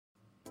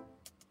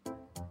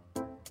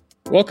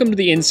Welcome to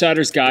the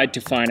Insider's Guide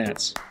to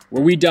Finance,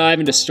 where we dive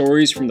into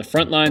stories from the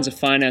front lines of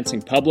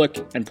financing public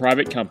and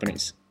private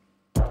companies.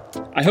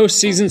 I host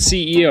seasoned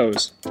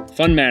CEOs,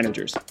 fund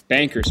managers,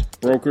 bankers,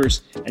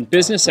 brokers, and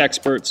business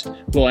experts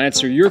who will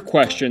answer your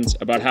questions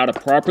about how to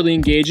properly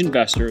engage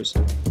investors,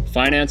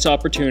 finance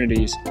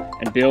opportunities,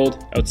 and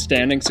build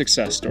outstanding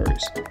success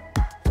stories.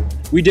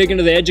 We dig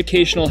into the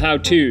educational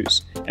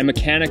how-tos and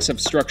mechanics of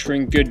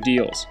structuring good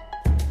deals.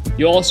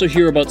 You'll also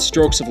hear about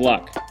strokes of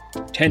luck,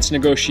 tense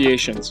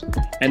negotiations,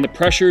 and the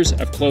pressures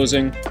of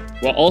closing,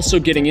 while also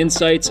getting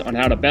insights on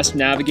how to best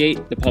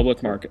navigate the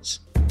public markets.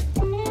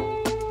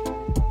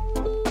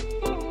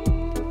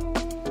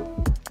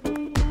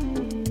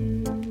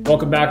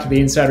 Welcome back to the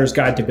Insider's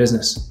Guide to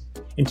Business.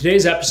 In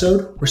today's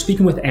episode, we're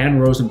speaking with Anne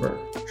Rosenberg.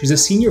 She's a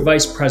Senior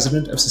Vice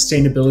President of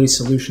Sustainability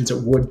Solutions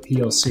at Wood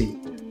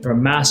plc. They're a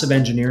massive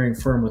engineering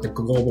firm with a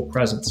global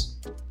presence.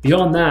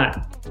 Beyond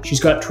that, she's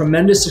got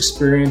tremendous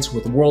experience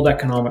with the World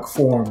Economic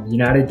Forum, the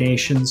United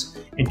Nations,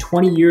 and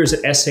 20 years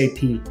at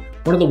SAP,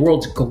 one of the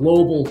world's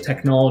global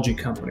technology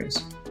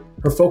companies.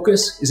 Her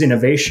focus is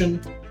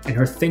innovation, and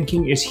her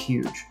thinking is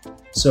huge.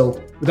 So,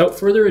 without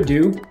further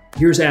ado,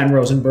 here's Anne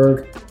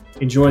Rosenberg.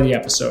 Enjoy the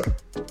episode.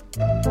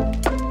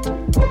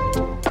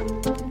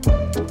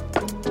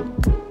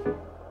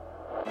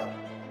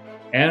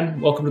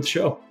 Anne, welcome to the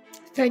show.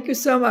 Thank you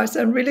so much.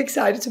 I'm really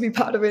excited to be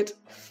part of it.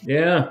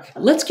 Yeah.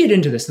 Let's get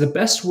into this. The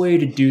best way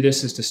to do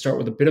this is to start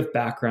with a bit of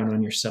background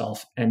on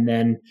yourself, and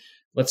then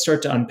let's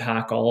start to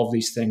unpack all of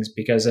these things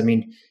because,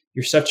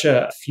 you're such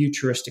a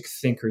futuristic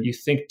thinker. You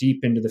think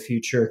deep into the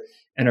future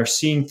and are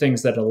seeing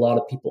things that a lot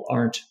of people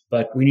aren't,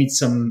 but we need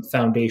some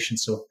foundation.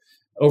 So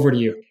over to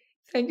you.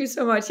 Thank you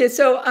so much. Yeah,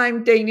 so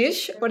I'm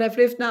Danish, but I've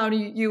lived now in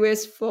the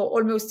US for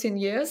almost 10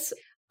 years.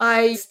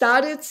 I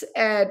started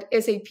at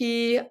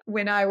SAP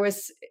when I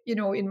was,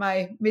 in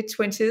my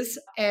mid-20s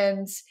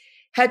and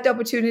had the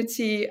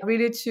opportunity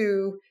really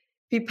to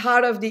be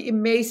part of the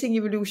amazing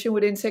evolution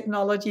within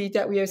technology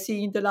that we have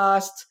seen the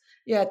last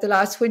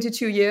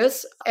 22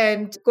 years.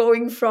 And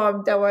going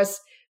from, there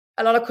was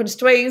a lot of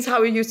constraints,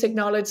 how we use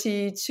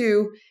technology,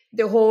 to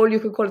the whole,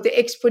 you could call it the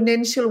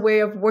exponential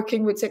way of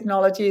working with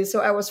technology. So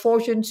I was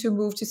fortunate to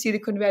move to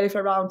Silicon Valley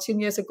for around 10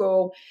 years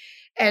ago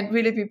and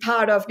really be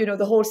part of,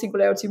 the whole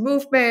singularity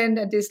movement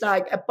and this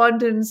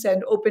abundance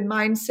and open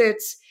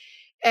mindsets,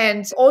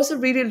 and also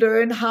really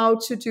learn how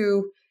to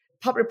do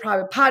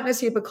public-private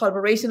partnership and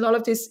collaboration. A lot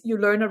of this you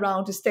learn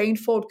around the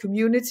Stanford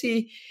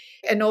community,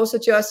 and also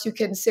just, you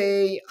can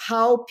say,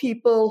 how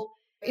people,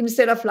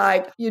 instead of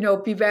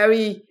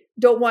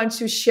don't want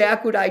to share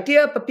good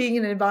idea, but being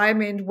in an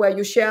environment where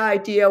you share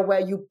idea, where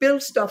you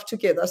build stuff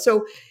together.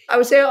 So I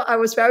would say I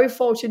was very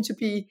fortunate to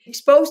be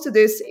exposed to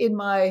this in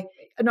a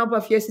number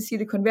of years in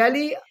Silicon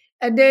Valley.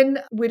 And then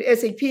with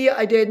SAP,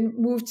 I then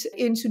moved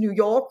into New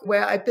York,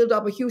 where I built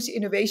up a huge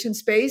innovation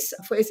space.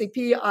 For SAP,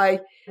 I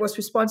was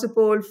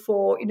responsible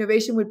for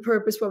innovation with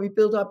purpose, where we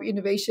built up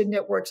innovation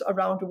networks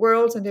around the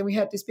world. And then we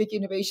had this big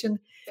innovation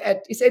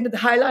at its end of the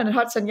High Line at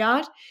Hudson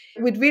Yard,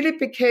 which really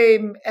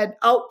became an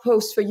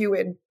outpost for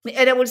UN.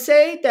 And I would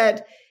say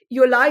that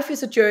your life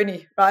is a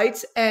journey,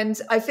 right?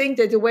 And I think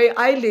that the way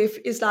I live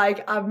is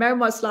I'm very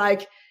much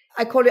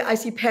I call it, I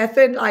see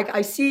pattern,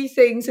 I see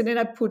things and then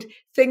I put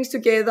things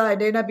together and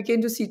then I begin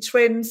to see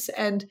trends.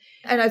 And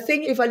I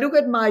think if I look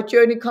at my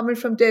journey coming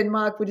from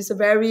Denmark, which is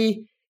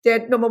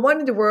they're number one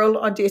in the world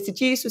on the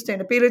SDG,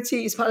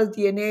 sustainability is part of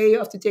the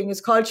DNA of the Danish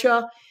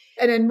culture.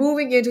 And then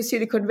moving into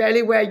Silicon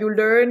Valley, where you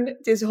learn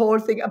this whole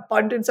thing,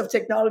 abundance of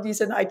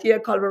technologies and idea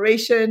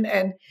collaboration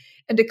and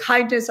the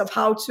kindness of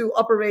how to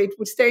operate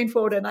with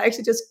Stanford. And I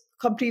actually just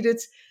completed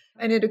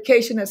an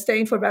education at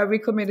Stanford where I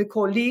recommended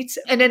called Leads.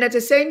 And then at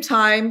the same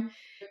time,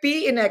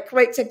 be in a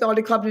great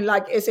technology company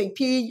like SAP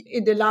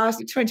in the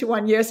last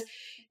 21 years,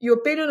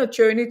 you've been on a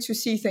journey to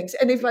see things.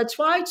 And if I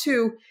try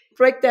to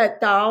break that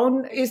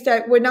down, is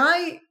that when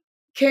I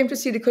came to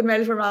Silicon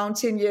Valley around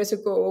 10 years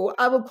ago,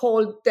 I would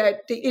call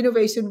that the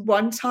innovation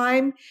one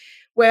time,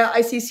 where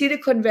I see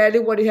Silicon Valley,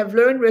 what they have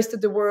learned rest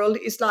of the world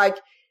is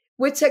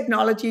with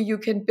technology, you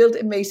can build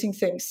amazing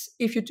things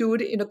if you do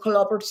it in a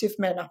collaborative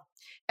manner.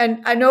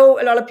 And I know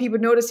a lot of people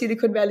know that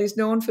Silicon Valley is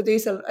known for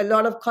this. A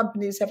lot of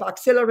companies have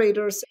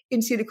accelerators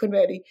in Silicon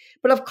Valley.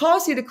 But of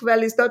course, Silicon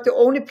Valley is not the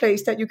only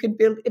place that you can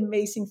build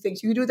amazing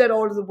things. You can do that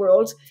all over the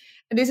world.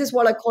 And this is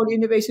what I call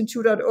Innovation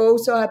 2.0.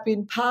 So I've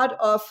been part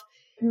of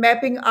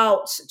mapping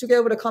out,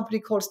 together with a company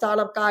called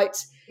Startup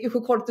Guides, you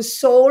could call it the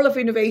soul of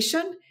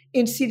innovation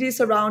in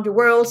cities around the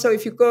world. So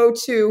if you go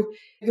to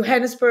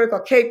Johannesburg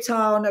or Cape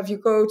Town, or if you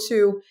go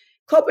to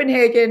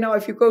Copenhagen, or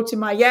if you go to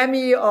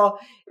Miami, or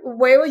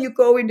wherever you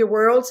go in the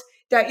world,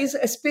 there is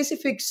a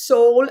specific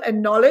soul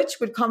and knowledge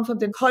which come from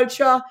the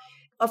culture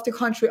of the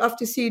country, of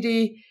the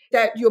city,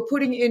 that you're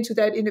putting into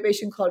that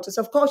innovation culture.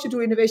 So of course you do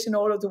innovation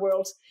all over the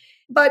world.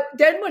 But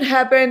then what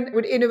happened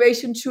with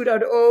Innovation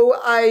 2.0,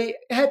 I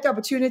had the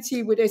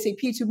opportunity with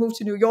SAP to move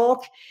to New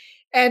York.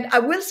 And I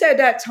will say at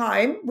that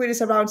time, which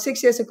is around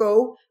 6 years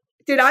ago,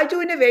 did I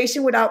do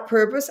innovation without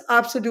purpose?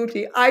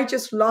 Absolutely. I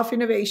just love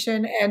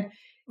innovation. And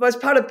was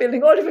part of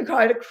building all different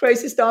kind of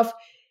crazy stuff.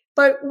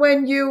 But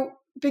when you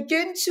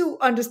begin to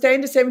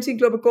understand the 17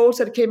 global goals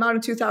that came out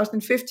in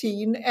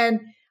 2015, and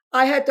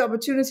I had the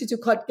opportunity to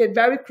get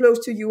very close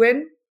to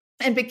UN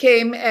and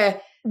became a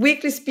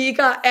weekly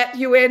speaker at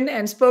UN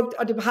and spoke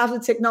on behalf of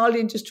the technology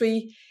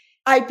industry,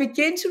 I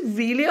begin to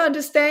really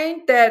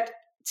understand that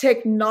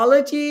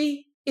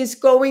technology is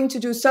going to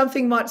do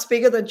something much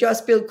bigger than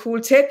just build cool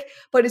tech,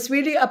 but it's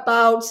really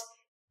about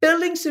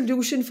building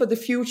solutions for the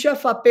future,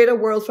 for a better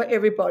world for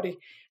everybody.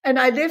 And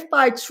I live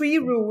by 3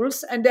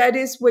 rules, and that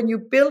is when you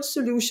build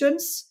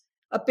solutions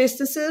or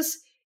businesses,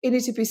 it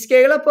needs to be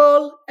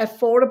scalable,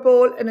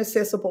 affordable, and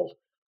accessible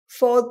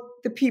for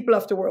the people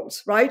of the world,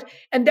 right?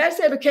 And that's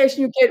the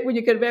education you get when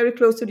you get very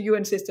close to the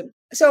UN system.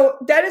 So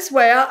that is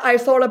where I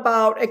thought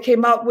about, I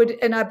came up with,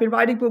 and I've been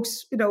writing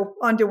books,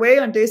 on the way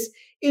on this,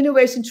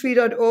 Innovation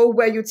 3.0,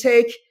 where you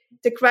take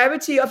the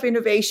gravity of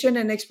innovation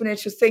and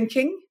exponential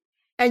thinking,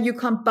 and you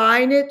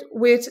combine it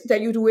with that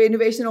you do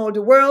innovation all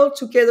the world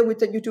together with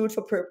that you do it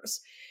for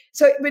purpose.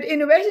 So with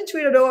Innovation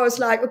 3.0, I was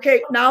like,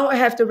 okay, now I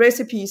have the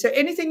recipe. So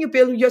anything you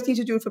build, you just need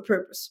to do it for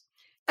purpose.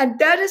 And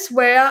that is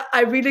where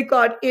I really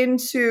got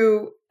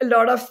into a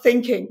lot of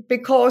thinking,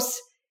 because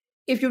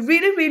if you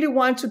really, really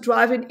want to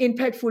drive an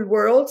impactful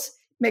world,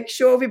 make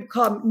sure we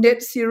become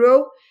net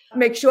zero,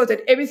 make sure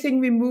that everything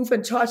we move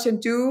and touch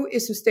and do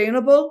is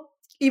sustainable,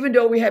 even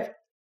though we have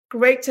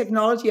great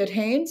technology at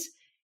hand,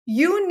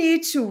 you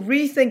need to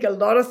rethink a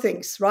lot of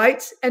things,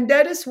 right? And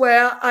that is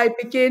where I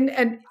begin.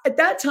 And at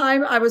that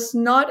time, I was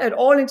not at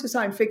all into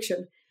science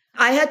fiction.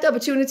 I had the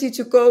opportunity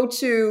to go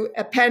to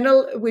a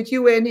panel with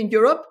UN in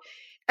Europe,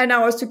 and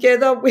I was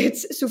together with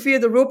Sophia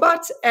the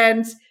robot,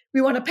 and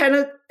we were on a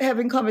panel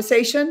having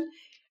conversation.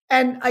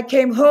 And I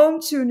came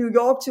home to New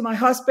York to my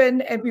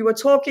husband, and we were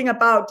talking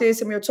about this,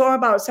 and we were talking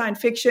about science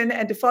fiction.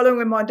 And the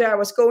following Monday, I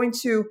was going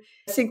to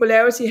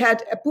Singularity,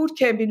 had a boot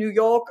camp in New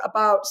York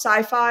about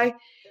sci-fi.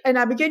 And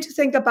I began to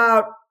think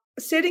about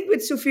sitting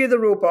with Sophia the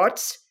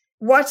robot,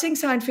 watching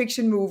science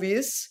fiction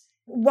movies.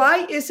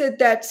 Why is it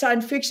that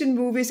science fiction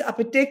movies are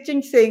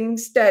predicting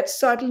things that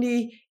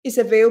suddenly is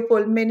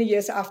available many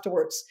years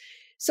afterwards?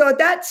 So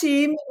that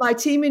team, my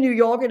team in New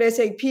York at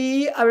SAP,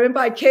 I remember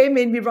I came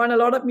in, we run a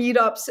lot of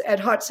meetups at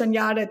Hudson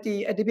Yard at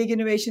the big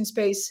innovation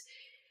space.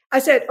 I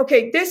said,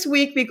 okay, this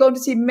week we're going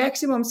to see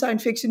maximum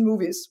science fiction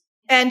movies.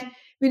 And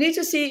we need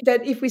to see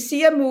that if we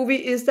see a movie,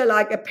 is there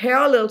like a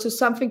parallel to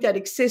something that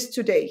exists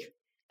today?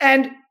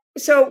 And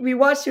so we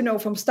watched,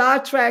 from Star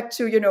Trek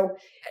to,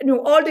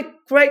 all the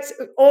great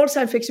old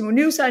science fiction,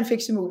 new science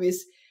fiction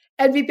movies.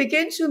 And we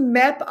begin to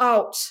map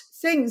out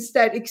things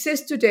that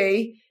exist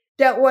today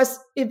that was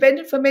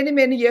invented for many,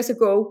 many years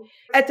ago.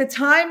 At the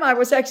time, I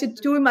was actually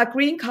doing my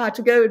green card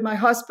together with my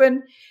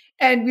husband.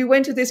 And we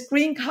went to this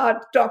green card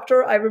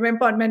doctor, I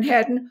remember, on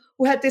Manhattan,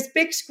 who had this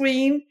big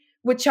screen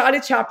with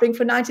Charlie Chaplin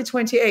for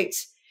 1928.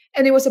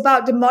 And it was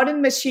about the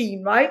modern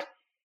machine, right?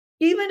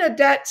 Even at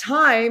that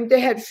time, they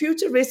had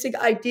futuristic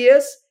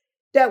ideas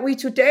that we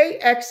today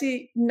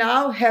actually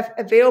now have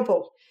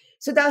available.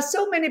 So there are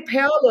so many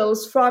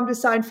parallels from the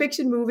science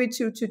fiction movie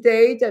to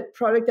today, that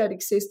product that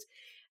exists.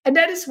 And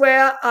that is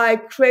where I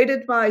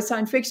created my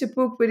science fiction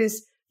book, which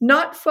is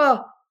not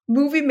for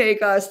movie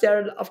makers.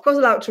 They're, of course,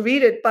 allowed to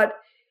read it, but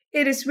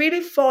it is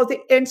really for the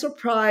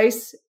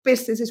enterprise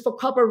businesses, for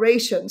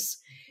corporations.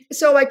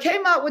 So I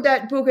came out with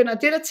that book and I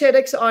did a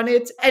TEDx on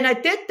it. And I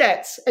did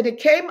that. And it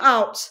came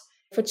out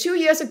for 2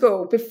 years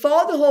ago,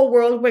 before the whole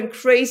world went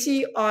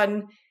crazy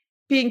on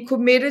being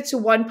committed to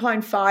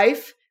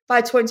 1.5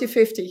 by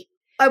 2050.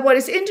 What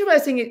is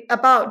interesting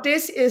about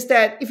this is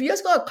that if you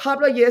just go a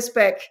couple of years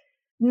back,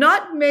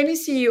 not many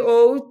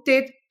CEOs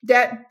did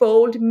that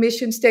bold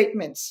mission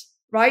statements,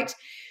 right?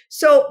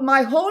 So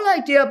my whole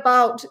idea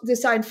about the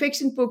science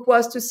fiction book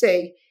was to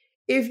say,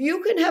 if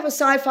you can have a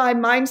sci-fi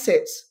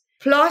mindset,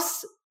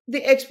 plus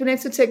the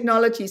exponential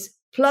technologies,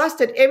 plus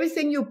that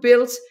everything you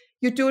build,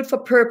 you do it for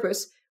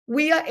purpose,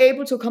 we are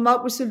able to come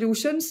up with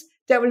solutions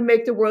that will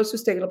make the world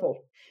sustainable.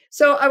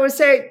 So I would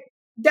say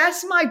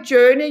that's my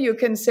journey, you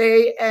can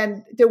say,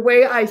 and the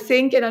way I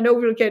think, and I know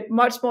we'll get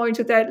much more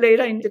into that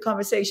later in the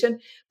conversation,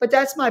 but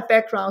that's my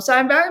background. So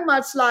I'm very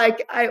much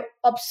like, I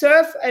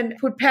observe and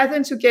put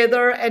patterns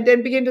together and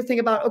then begin to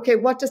think about, okay,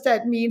 what does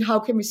that mean? How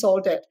can we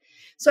solve that?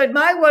 So in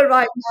my world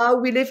right now,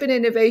 we live in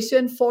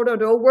Innovation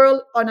 4.0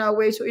 world on our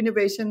way to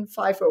Innovation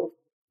 5.0.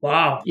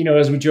 Wow.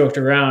 As we joked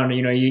around,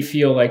 you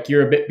feel like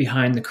you're a bit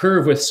behind the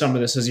curve with some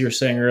of this, as you were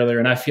saying earlier,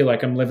 and I feel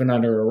like I'm living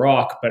under a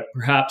rock, but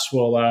perhaps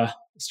we'll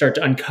start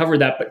to uncover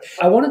that. But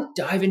I want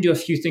to dive into a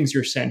few things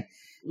you're saying.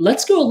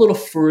 Let's go a little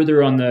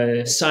further on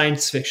the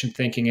science fiction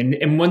thinking.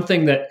 And one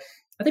thing that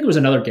I think it was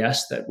another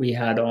guest that we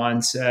had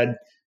on said,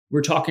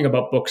 we're talking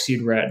about books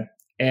he'd read.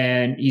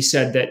 And he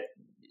said that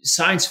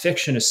science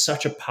fiction is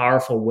such a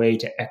powerful way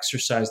to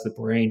exercise the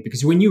brain,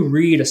 because when you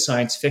read a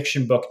science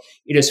fiction book,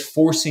 it is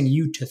forcing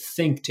you to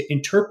think, to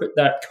interpret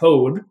that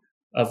code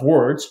of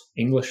words,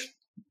 English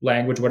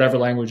language, whatever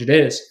language it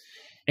is,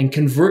 and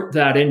convert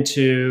that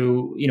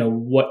into,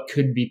 what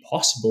could be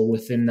possible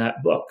within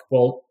that book.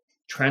 Well,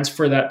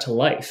 transfer that to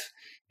life.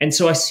 And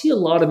so I see a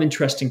lot of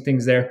interesting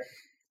things there.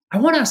 I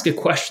want to ask a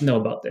question, though,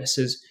 about this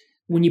is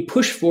when you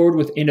push forward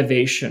with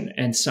innovation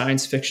and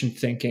science fiction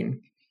thinking,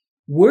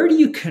 where do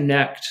you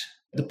connect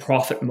the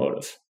profit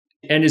motive?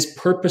 And is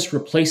purpose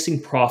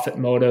replacing profit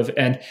motive?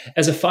 And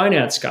as a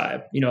finance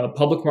guy, a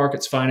public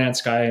markets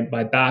finance guy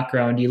by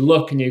background, you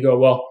look and you go,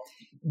 well,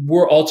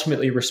 we're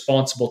ultimately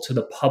responsible to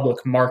the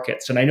public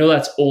markets. And I know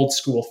that's old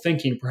school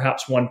thinking,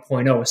 perhaps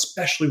 1.0,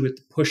 especially with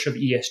the push of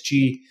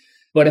ESG.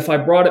 But if I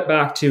brought it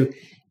back to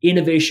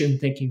innovation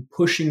thinking,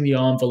 pushing the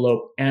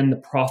envelope, and the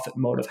profit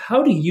motive,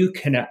 how do you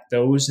connect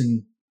those?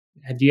 And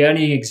do you have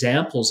any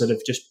examples that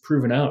have just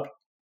proven out?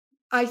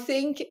 I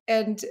think,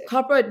 and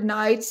corporate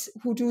knights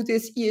who do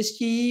this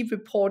ESG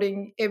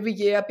reporting every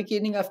year,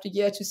 beginning of the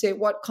year, to say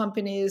what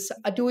companies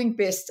are doing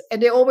best.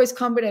 And they always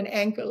come with an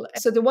angle.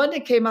 So the one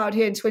that came out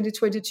here in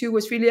 2022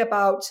 was really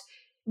about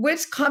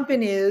which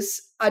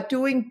companies are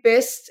doing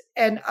best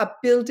and are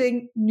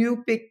building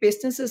new big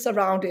businesses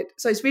around it.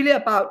 So it's really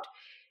about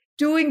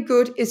doing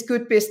good is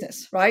good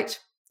business, right?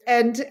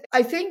 And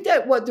I think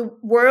that what the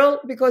world,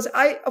 because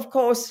I, of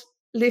course,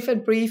 live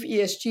and breathe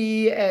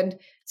ESG and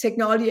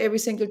technology every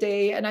single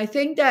day. And I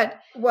think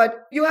that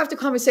what you have the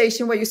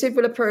conversation where you sit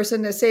with a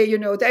person and say,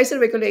 there's a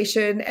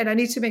regulation and I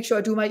need to make sure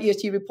I do my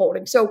ESG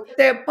reporting. So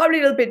they're probably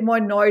a little bit more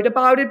annoyed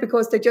about it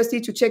because they just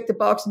need to check the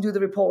box and do the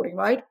reporting,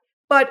 right?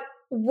 But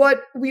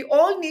what we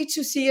all need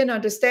to see and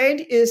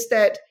understand is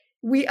that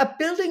we are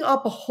building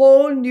up a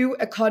whole new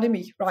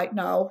economy right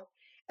now.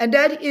 And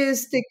that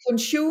is the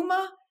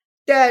consumer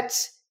that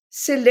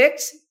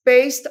selects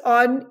based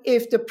on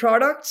if the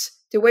products,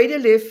 the way they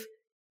live,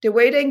 the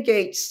way they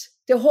engage,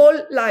 the whole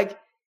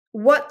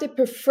what they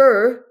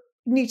prefer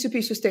needs to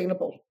be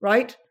sustainable,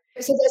 right?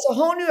 So there's a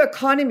whole new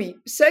economy.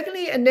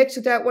 Secondly, and next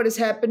to that, what is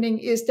happening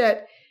is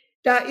that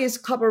there is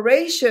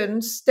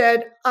corporations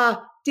that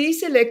are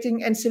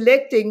deselecting and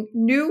selecting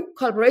new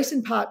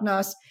collaboration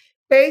partners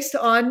based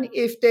on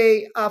if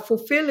they are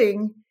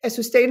fulfilling a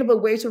sustainable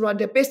way to run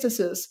their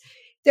businesses.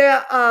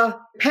 There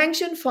are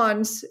pension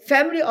funds,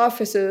 family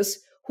offices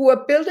who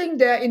are building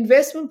their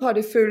investment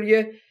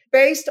portfolio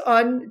based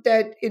on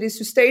that it is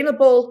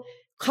sustainable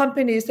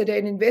companies that they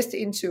invest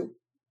into.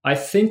 I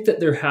think that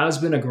there has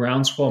been a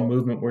groundswell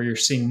movement where you're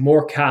seeing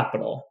more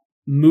capital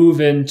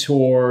move in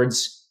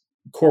towards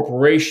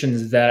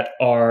corporations that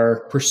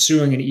are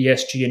pursuing an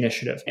ESG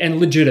initiative and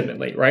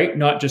legitimately, right?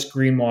 Not just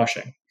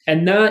greenwashing.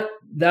 And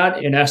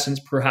that in essence,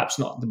 perhaps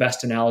not the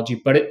best analogy,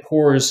 but it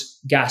pours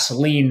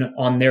gasoline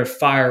on their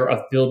fire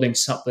of building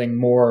something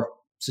more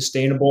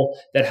sustainable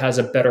that has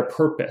a better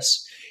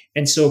purpose.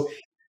 And so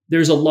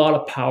there's a lot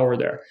of power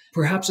there.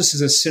 Perhaps this is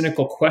a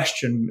cynical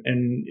question,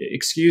 and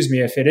excuse me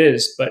if it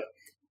is, but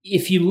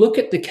if you look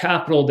at the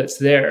capital that's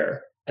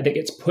there, that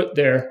gets put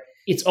there,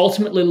 it's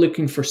ultimately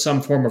looking for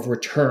some form of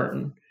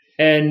return.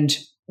 And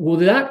will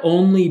that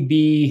only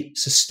be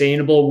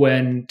sustainable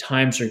when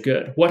times are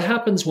good? What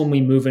happens when we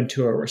move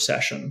into a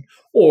recession?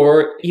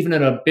 Or even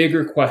in a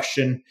bigger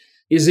question,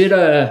 is it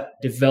a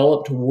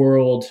developed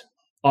world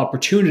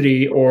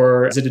opportunity,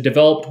 or is it a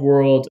developed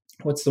world,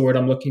 what's the word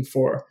I'm looking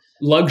for,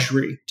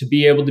 luxury to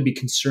be able to be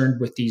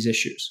concerned with these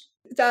issues?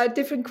 There are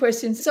different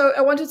questions. So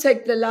I want to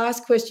take the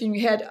last question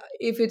you had,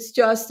 if it's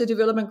just the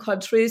development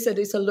countries that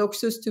it's a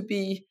luxury to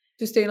be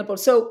sustainable.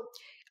 So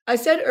I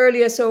said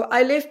earlier, so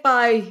I live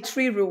by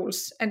 3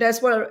 rules, and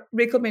that's what I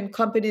recommend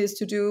companies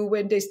to do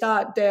when they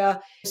start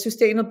their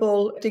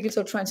sustainable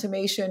digital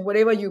transformation,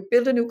 whatever you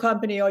build a new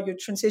company or you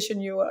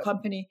transition your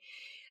company.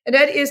 And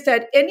that is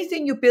that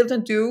anything you build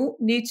and do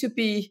need to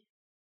be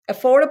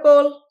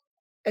affordable,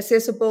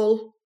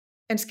 accessible,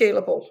 and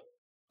scalable.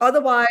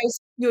 Otherwise,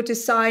 your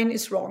design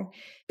is wrong.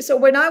 So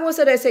when I was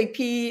at SAP,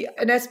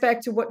 and that's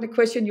back to what the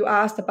question you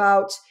asked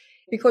about,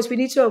 because we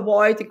need to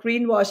avoid the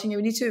greenwashing and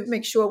we need to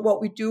make sure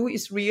what we do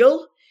is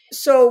real.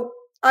 So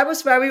I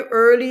was very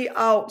early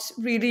out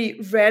really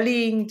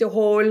rallying the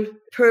whole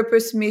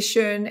purpose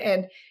mission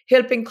and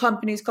helping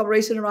companies,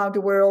 corporations around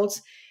the world.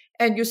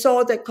 And you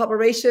saw that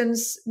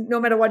corporations, no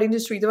matter what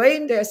industry they're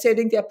in, they're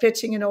setting, they're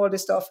pledging and all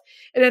this stuff.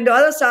 And on the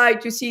other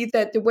side, you see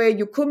that the way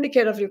you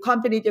communicate of your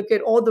company, you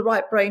get all the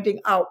right branding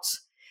out.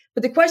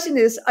 But the question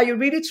is, are you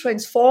really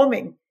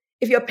transforming?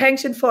 If you're a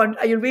pension fund,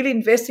 are you really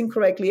investing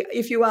correctly?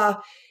 If you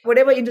are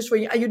whatever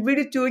industry, are you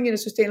really doing it in a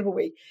sustainable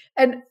way?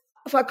 And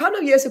for a couple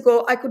of years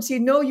ago, I could see,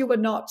 no, you were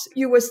not.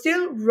 You were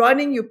still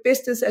running your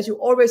business as you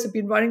always have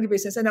been running the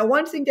business. And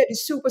one thing that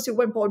is super,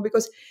 super important,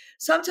 because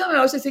sometimes I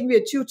also think we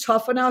are too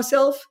tough on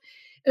ourselves.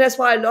 And that's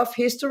why I love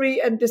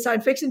history. And the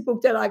science fiction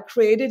book that I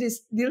created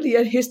is literally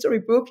a history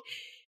book.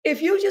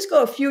 If you just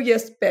go a few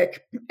years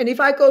back, and if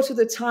I go to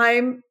the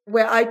time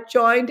where I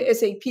joined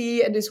SAP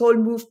and this whole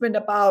movement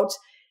about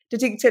the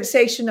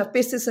digitalization of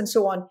business and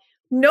so on,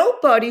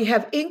 nobody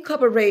have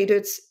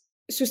incorporated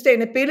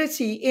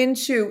sustainability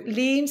into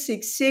Lean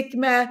Six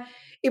Sigma.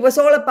 It was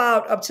all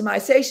about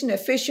optimization,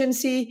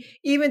 efficiency.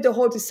 Even the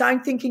whole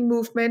design thinking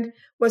movement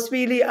was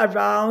really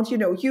around,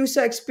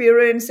 user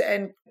experience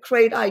and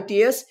great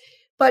ideas.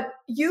 But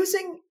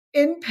using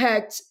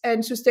impact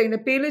and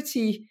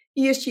sustainability,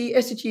 ESG,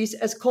 SDGs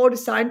as core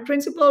design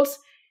principles,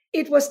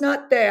 It was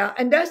not there.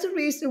 And that's the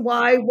reason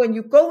why when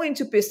you go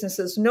into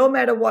businesses, no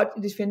matter what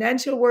the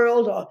financial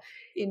world or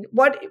in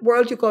what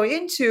world you go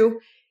into,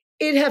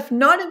 it have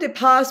not in the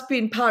past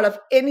been part of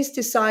any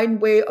design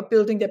way of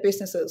building their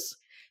businesses.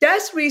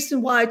 That's the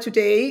reason why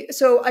today,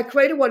 so I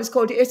created what is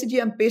called the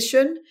SDG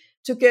Ambition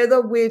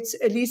together with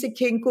Lisa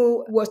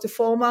Kinko, who was the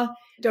former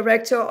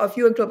director of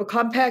UN Global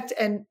Compact,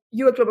 and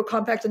UN Global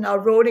Compact are now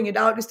rolling it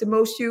out. It's the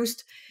most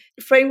used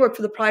framework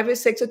for the private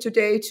sector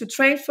today to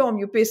transform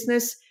your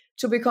business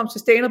to become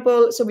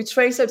sustainable. So we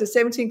translate the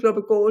 17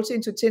 global goals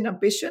into 10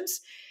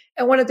 ambitions.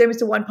 And one of them is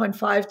the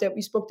 1.5 that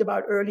we spoke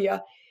about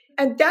earlier.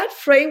 And that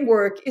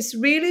framework is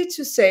really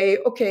to say,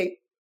 okay,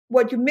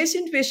 what your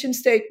mission vision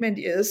statement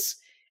is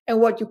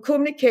and what you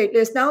communicate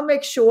is now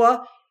make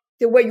sure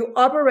the way you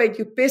operate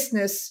your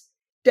business,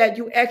 that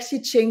you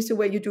actually change the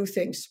way you do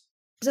things.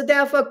 So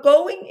therefore,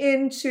 going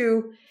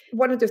into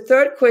one of the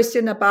third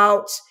question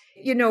about,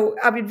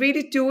 are we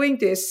really doing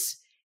this?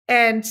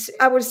 And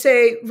I would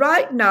say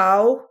right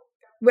now,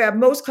 where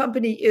most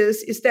company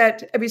is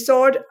that we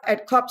saw it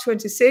at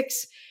COP26.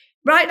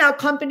 Right now,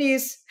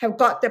 companies have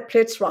got their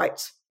pledge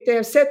right. They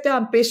have set their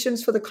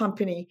ambitions for the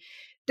company.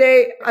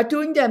 They are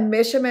doing their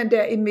measurement,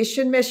 their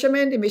emission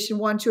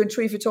 1, 2, and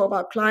 3, if you talk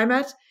about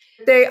climate.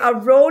 They are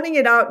rolling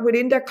it out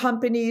within their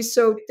companies.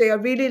 So they are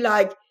really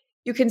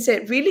you can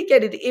say, really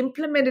get it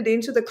implemented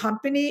into the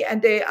company.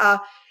 And they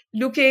are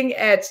looking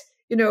at,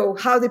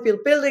 how they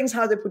build buildings,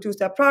 how they produce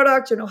their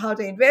product, how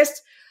they invest,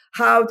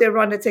 how they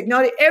run the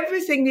technology.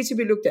 Everything needs to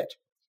be looked at.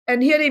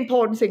 And here the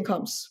important thing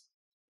comes,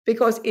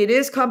 because it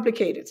is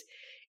complicated.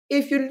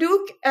 If you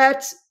look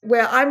at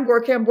where I'm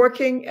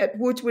working at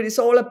Wood, which is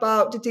all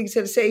about the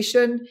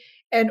digitalization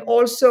and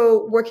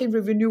also working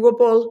with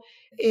renewable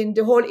in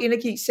the whole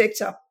energy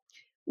sector.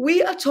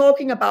 We are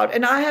talking about,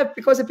 and I have,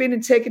 because I've been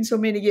in tech in so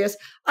many years,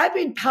 I've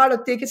been part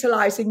of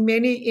digitalizing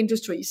many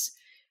industries.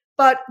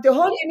 But the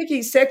whole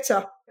energy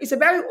sector is a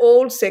very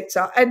old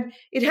sector and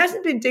it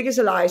hasn't been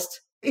digitalized.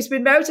 It's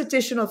been very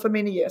traditional for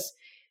many years.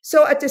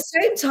 So at the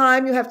same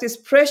time, you have this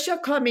pressure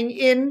coming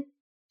in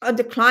on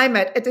the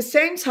climate. At the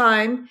same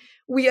time,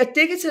 we are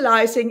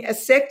digitalizing a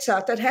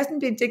sector that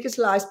hasn't been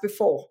digitalized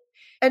before.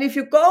 And if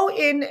you go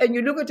in and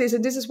you look at this,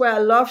 and this is where I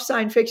love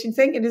science fiction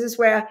thinking,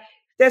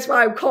 that's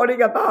why I'm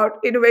calling about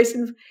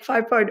Innovation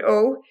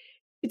 5.0,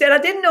 that I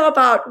didn't know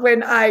about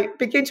when I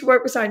began to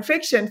work with science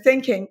fiction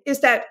thinking,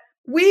 is that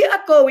we are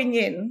going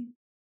in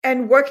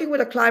and working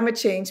with a climate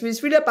change, which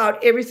is really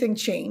about everything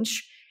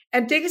change,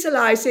 and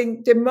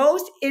digitalizing the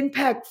most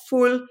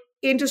impactful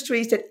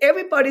industries that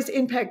everybody's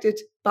impacted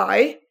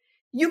by.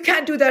 You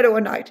can't do that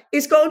overnight.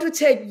 It's going to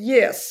take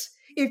years.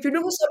 If you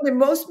look at some of the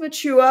most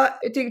mature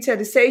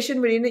digitalization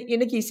within the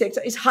energy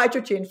sector is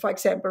hydrogen, for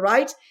example,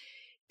 right?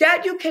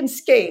 That you can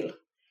scale.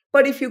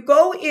 But if you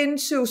go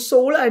into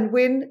solar and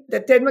wind,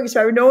 that Denmark is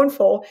very known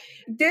for,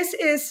 this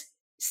is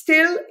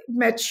still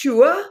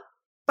mature,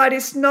 but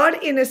it's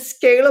not in a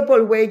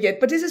scalable way yet.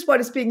 But this is what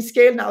is being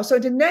scaled now. So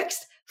in the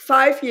next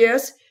 5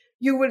 years,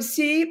 you will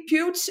see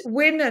huge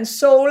wind and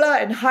solar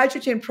and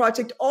hydrogen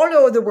projects all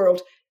over the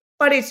world.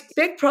 But it's a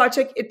big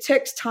project. It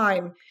takes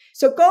time.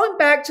 So going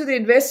back to the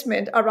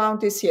investment around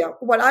this here,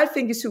 what I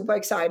think is super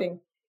exciting,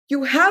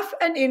 you have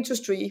an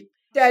industry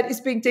that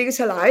is being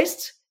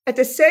digitalized. At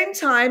the same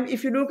time,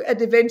 if you look at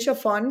the venture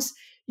funds,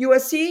 you are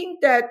seeing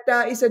that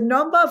there is a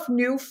number of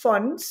new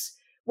funds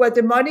where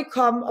the money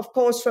comes, of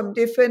course, from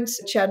different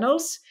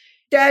channels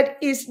that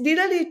is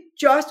literally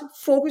just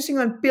focusing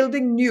on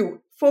building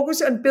new,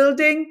 focus on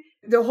building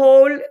the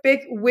whole big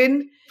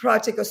wind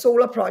project or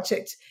solar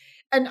project.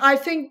 And I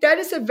think that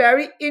is a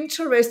very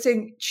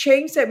interesting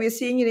change that we're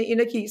seeing in the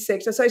energy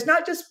sector. So it's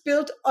not just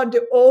built on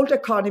the old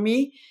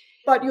economy,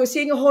 but you're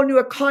seeing a whole new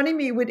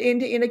economy within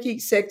the energy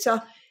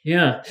sector.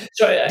 Yeah.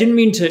 So I didn't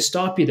mean to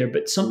stop you there,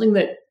 but something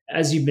that,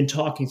 as you've been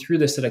talking through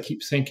this, that I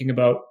keep thinking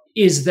about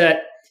is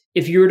that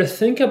if you were to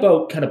think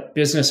about kind of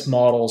business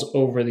models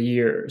over the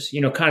years,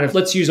 kind of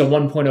let's use a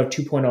 1.0,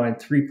 2.0, and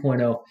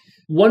 3.0.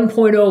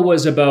 1.0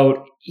 was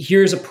about,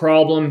 here's a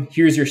problem,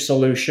 here's your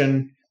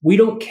solution. We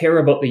don't care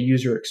about the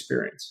user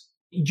experience.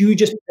 You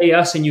just pay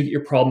us and you get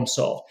your problem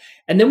solved.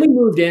 And then we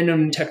moved in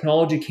and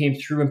technology came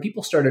through and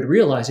people started to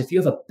realize if you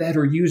have a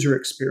better user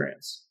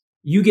experience,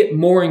 you get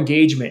more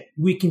engagement.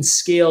 We can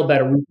scale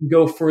better. We can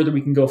go further.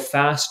 We can go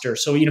faster.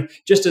 So,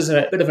 just as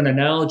a bit of an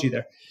analogy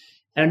there.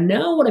 And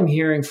now what I'm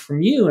hearing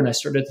from you, and I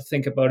started to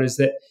think about, is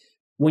that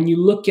when you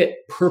look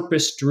at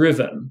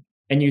purpose-driven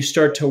and you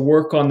start to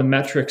work on the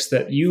metrics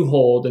that you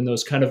hold and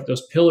those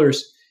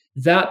pillars,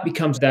 that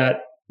becomes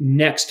that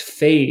next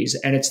phase.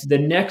 And it's the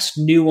next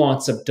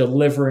nuance of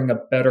delivering a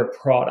better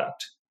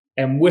product.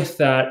 And with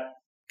that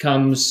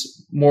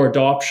comes more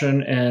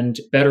adoption and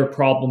better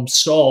problems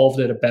solved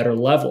at a better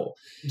level.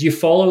 Do you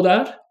follow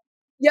that?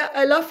 Yeah,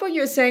 I love what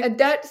you're saying. And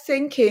that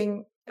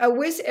thinking, I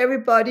wish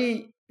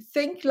everybody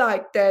think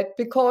like that,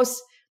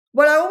 because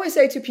what I always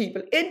say to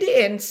people, in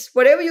the end,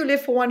 whatever you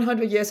live for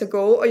 100 years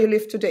ago or you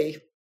live today,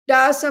 there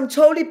are some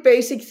totally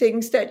basic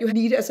things that you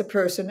need as a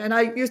person. And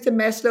I use the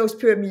Maslow's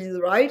pyramid,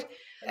 right?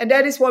 And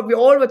that is what we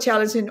all were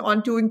challenging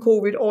on during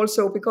COVID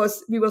also,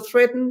 because we were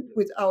threatened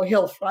with our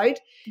health, right?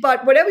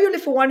 But whatever you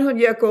live for 100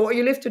 years ago or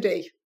you live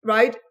today,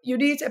 right? You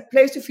need a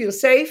place to feel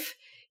safe.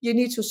 You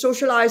need to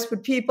socialize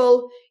with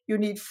people. You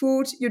need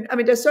food.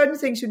 There's certain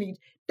things you need.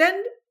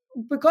 Then,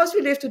 because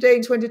we live today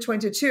in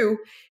 2022,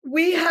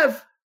 we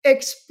have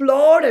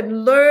explored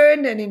and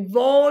learned and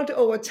evolved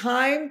over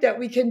time that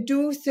we can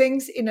do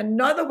things in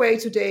another way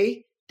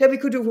today that we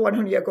could do for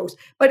 100 years ago.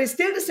 But it's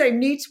still the same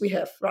needs we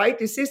have, right?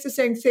 This is the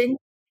same thing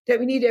that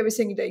we need every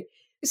single day.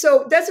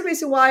 So that's the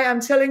reason why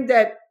I'm telling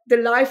that the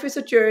life is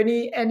a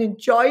journey and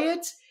enjoy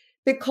it.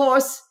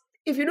 Because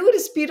if you look at the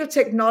speed of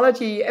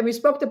technology, and we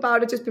spoke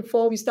about it just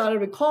before we started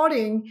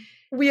recording,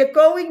 we are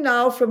going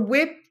now from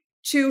Web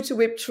 2 to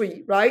Web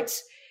 3, right?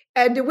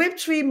 And the Web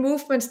 3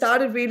 movement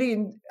started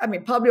really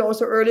probably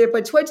also earlier,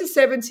 but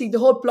 2017, the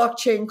whole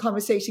blockchain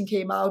conversation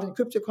came out and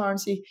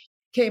cryptocurrency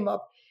came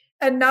up.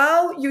 And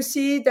now you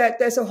see that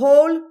there's a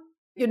whole,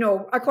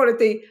 I call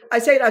it I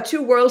say there are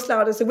two worlds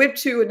now. There's the Web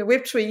 2 and the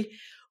Web 3,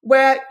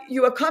 where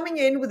you are coming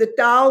in with a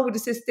DAO,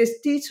 with this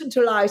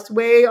decentralized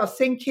way of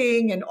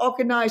thinking and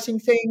organizing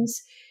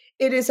things.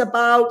 It is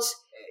about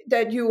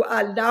that you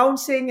are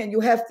launching, and you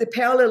have the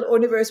parallel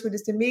universe, which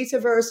is the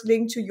metaverse,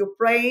 linked to your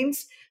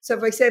brains. So,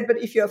 for example,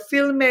 if you're a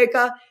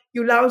filmmaker,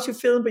 you launch your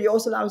film, but you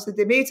also launch the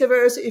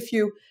metaverse. If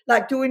you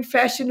like doing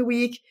Fashion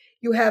Week,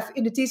 you have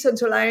in the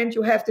Decentraland,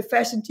 you have the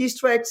fashion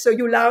district. So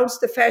you launch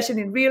the fashion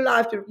in real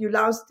life, you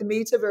launch the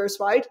metaverse,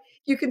 right?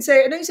 You can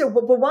say, and then you say,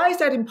 well, why is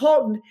that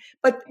important?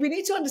 But we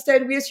need to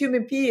understand, we as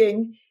human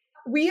beings,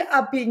 we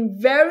are being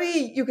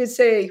very, you can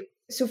say,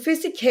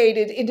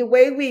 sophisticated in the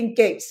way we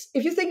engage.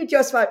 If you think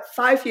just like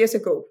 5 years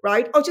ago,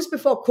 right? Or just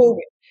before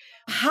COVID,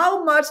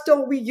 how much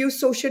don't we use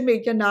social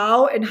media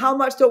now, and how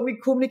much don't we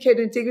communicate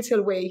in a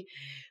digital way?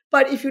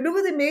 But if you look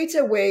at the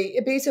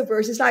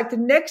metaverse, it's like the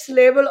next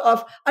level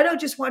of, I don't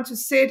just want to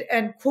sit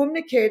and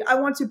communicate. I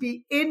want to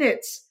be in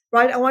it,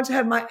 right? I want to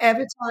have my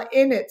avatar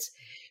in it.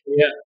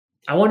 Yeah.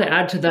 I want to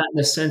add to that in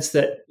the sense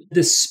that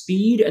the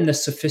speed and the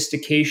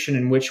sophistication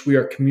in which we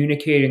are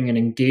communicating and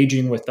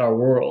engaging with our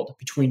world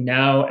between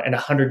now and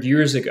 100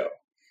 years ago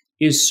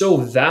is so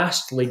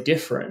vastly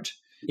different.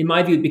 In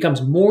my view, it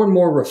becomes more and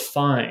more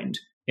refined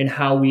in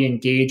how we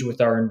engage with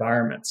our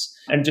environments.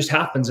 And it just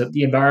happens that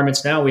the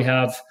environments now, we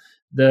have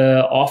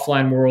the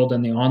offline world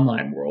and the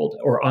online world,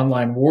 or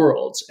online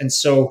worlds. And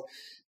so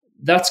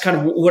that's kind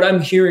of what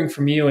I'm hearing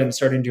from you and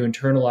starting to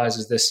internalize,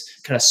 is this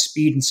kind of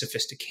speed and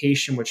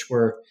sophistication which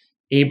we're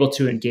able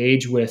to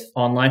engage with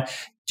online.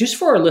 Just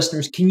for our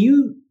listeners, can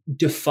you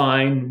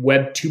define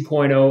Web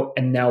 2.0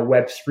 and now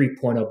Web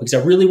 3.0? Because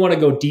I really want to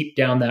go deep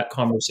down that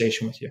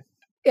conversation with you.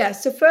 Yeah.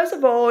 So first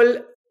of all,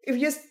 if you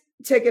just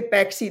take a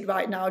backseat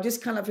right now,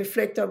 just kind of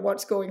reflect on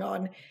what's going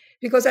on,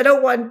 because I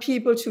don't want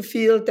people to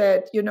feel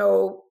that,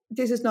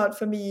 this is not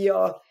for me,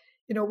 or,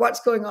 what's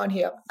going on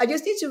here. I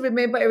just need to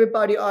remember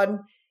everybody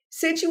on,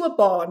 since you were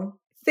born,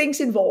 things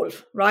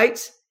evolve,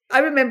 right? I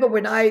remember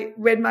when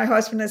my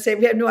husband and said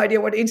we had no idea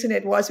what the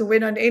internet was. We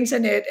went on the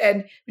internet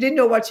and we didn't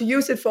know what to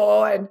use it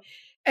for.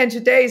 And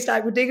today it's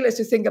like ridiculous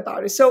to think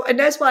about it. So, and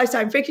that's why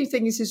science fiction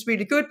things is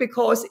really good,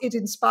 because it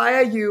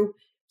inspires you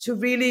to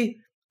really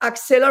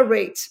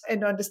accelerate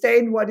and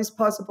understand what is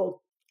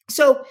possible.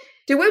 So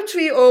the Web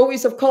 3.0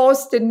 is, of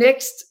course, the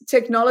next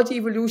technology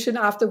evolution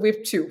after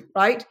Web 2,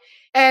 right?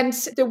 And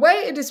the way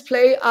it is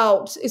played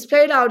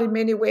out in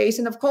many ways.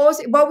 And of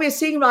course, what we're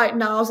seeing right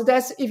now, so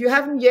that's, if you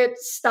haven't yet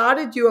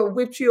started your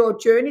Web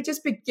 3.0 journey,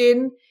 just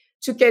begin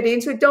to get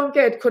into it. Don't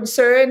get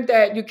concerned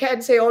that you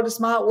can't say all the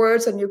smart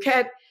words and you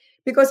can't,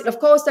 because of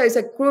course there's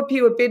a group of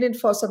people who've been in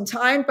for some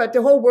time, but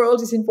the whole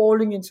world is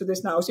evolving into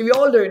this now. So we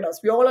all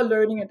learners, we all are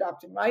learning and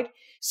adapting, right?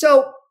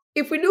 So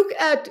if we look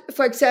at,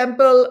 for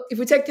example, if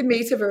we take the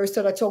metaverse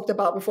that I talked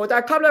about before, there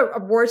are a couple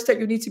of words that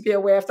you need to be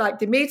aware of, like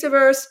the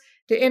metaverse,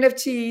 the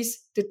NFTs,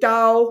 the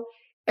DAO,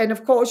 and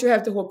of course you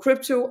have the whole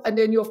crypto, and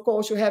then you have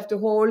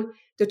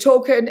the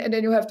token, and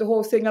then you have the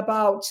whole thing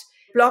about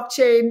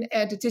blockchain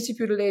and the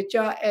distributed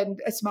ledger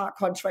and a smart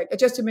contract,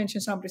 just to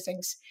mention some of the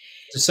things.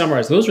 To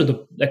summarize, those are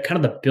the kind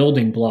of the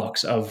building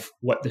blocks of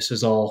what this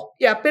is all.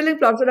 Yeah, building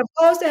blocks. And of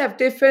course they have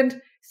different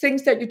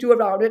things that you do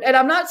around it. And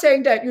I'm not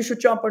saying that you should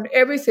jump on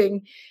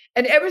everything,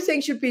 and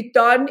everything should be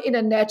done in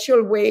a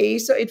natural way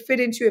so it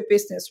fit into your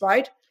business,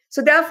 right?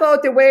 So therefore,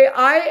 the way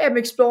I am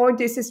exploring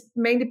this is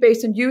mainly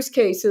based on use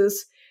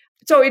cases.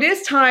 So it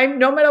is time,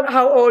 no matter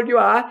how old you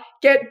are,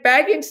 get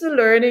back into the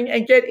learning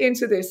and get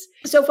into this.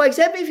 So for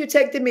example, if you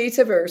take the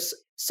metaverse.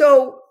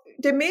 So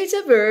the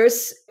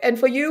metaverse, and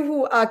for you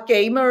who are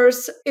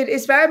gamers, it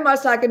is very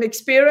much like an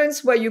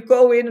experience where you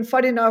go in, and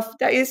funny enough,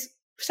 there is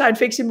science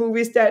fiction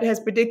movies that has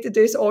predicted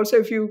this also,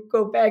 if you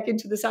go back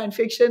into the science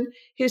fiction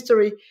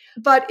history.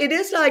 But it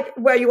is like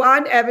where you are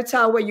an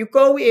avatar, where you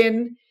go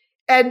in,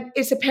 and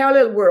it's a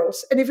parallel world.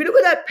 And if you look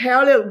at that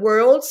parallel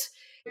worlds,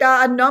 there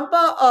are a number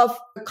of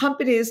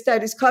companies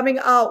that is coming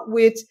out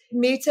with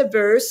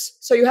Metaverse.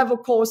 So you have,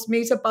 of course,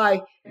 Meta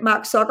by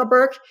Mark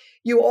Zuckerberg.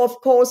 You, of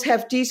course,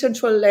 have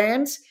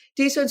Decentraland.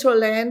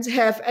 Decentraland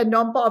have a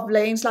number of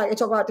lanes, like I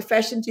talked about the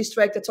fashion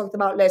district, I talked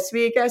about Las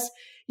Vegas.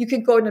 You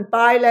can go in and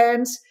buy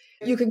lands.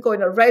 You can go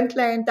in and rent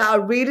land. There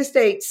are real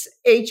estate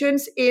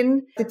agents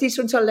in the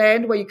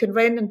Decentraland where you can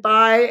rent and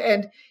buy,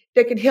 and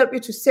they can help you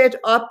to set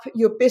up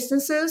your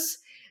businesses.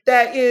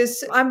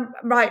 I'm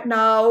right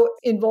now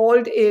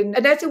involved in,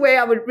 and that's the way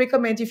I would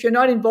recommend if you're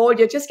not involved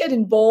yet, just get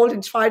involved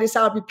and try this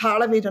out, be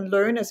part of it and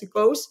learn as it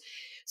goes.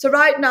 So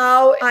right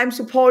now I'm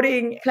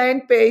supporting a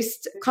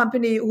plant-based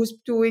company who's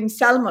doing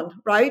salmon,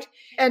 right?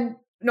 And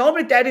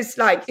normally that is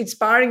like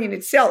inspiring in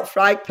itself,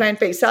 right?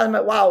 Plant-based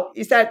salmon. Wow.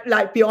 Is that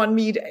like beyond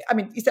meat? I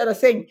mean, is that a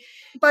thing?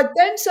 But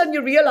then suddenly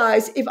you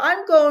realize if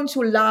I'm going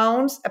to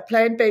launch a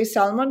plant-based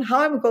salmon,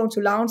 how am I going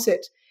to launch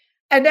it?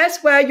 And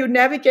that's where you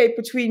navigate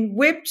between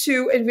Whip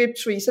 2 and Whip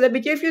 3. So let me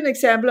give you an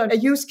example on a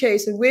use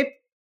case in Whip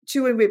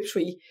 2 and Whip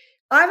 3.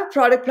 I have a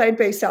product,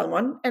 plant-based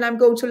salmon, and I'm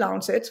going to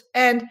launch it.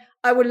 And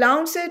I will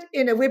launch it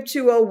in a Whip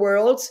 2.0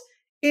 world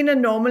in a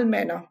normal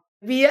manner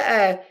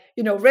via,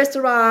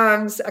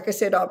 restaurants. I can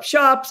set up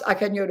shops. I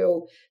can,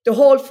 the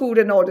whole food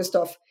and all this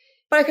stuff.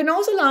 But I can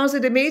also launch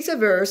it in the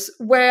Metaverse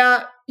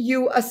where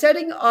you are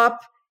setting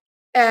up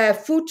a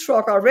food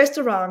truck or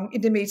restaurant in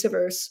the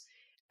Metaverse.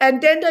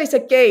 And then there's a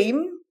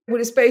game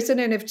which is based on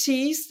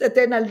NFTs that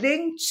then are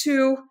linked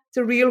to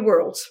the real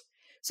world.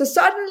 So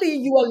suddenly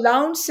you are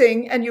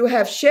launching and you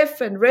have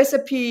chef and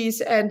recipes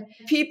and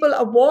people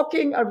are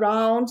walking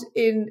around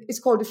it's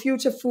called the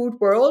future food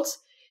world.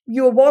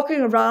 You're walking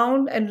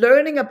around and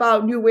learning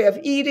about new way of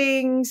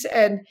eating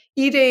and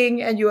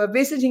you are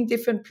visiting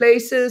different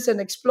places and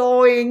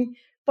exploring,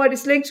 but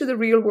it's linked to the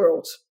real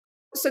world.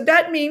 So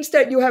that means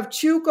that you have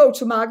two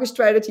go-to-market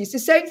strategies. The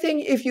same thing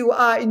if you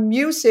are in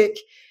music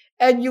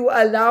and you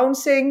are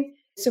launching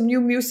some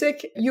new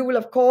music, you will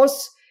of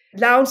course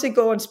launch it,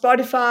 go on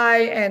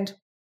Spotify, and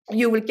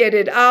you will get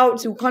it out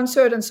to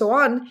concert and so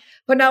on.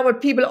 But now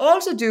what people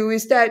also do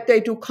is that they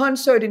do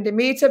concert in the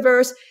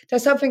Metaverse.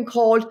 There's something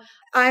called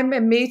I'm a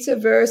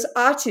Metaverse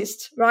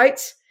artist, right?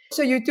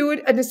 So you do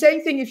it. And the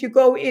same thing if you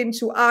go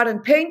into art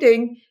and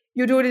painting,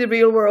 you do it in the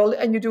real world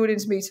and you do it in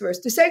the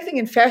Metaverse. The same thing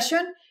in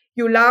fashion.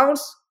 You launch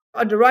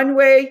on the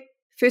runway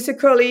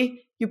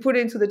physically, you put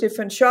it into the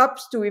different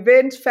shops, do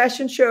events,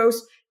 fashion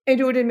shows, and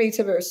do it in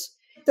Metaverse.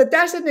 So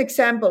that's an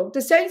example.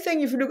 The same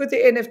thing if you look at the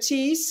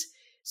NFTs.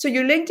 So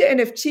you link the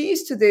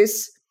NFTs to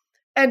this,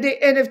 and the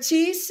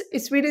NFTs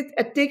is really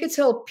a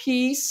digital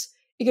piece.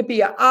 It could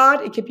be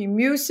art, it could be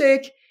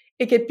music,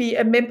 it could be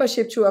a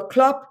membership to a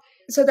club.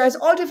 So there's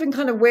all different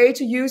kind of way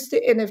to use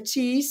the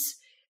NFTs.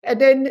 And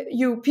then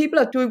people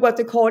are doing what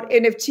they call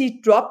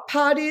NFT drop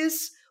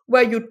parties,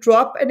 where you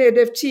drop an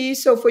NFT.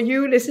 So for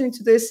you listening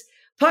to this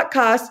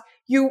podcast,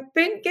 you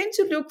begin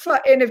to look for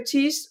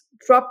NFTs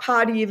drop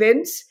party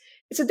events.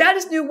 So that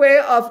is a new way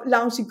of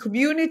launching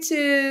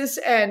communities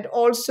and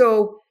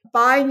also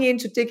buying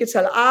into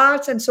digital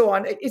arts and so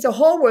on. It's a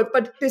whole world.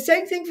 But the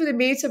same thing for the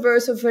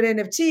Metaverse and for the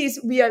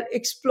NFTs, we are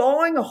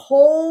exploring a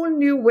whole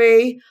new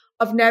way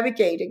of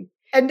navigating.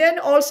 And then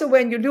also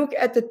when you look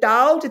at the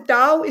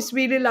DAO is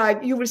really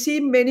like, you will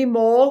see many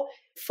more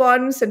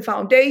funds and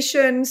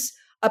foundations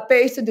are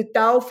based on the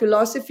DAO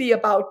philosophy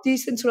about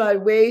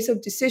decentralized ways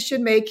of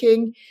decision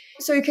making.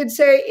 So you can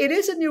say it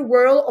is a new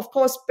world, of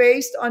course,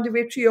 based on the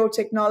Web3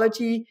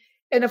 technology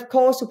and of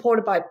course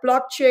supported by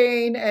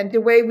blockchain and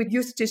the way we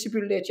use the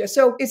distributed ledger.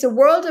 So it's a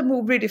world that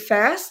moves really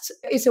fast.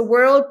 It's a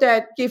world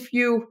that gives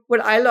you what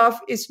I love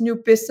is new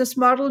business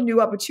model, new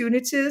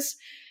opportunities.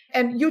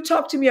 And you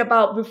talked to me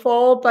about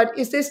before, but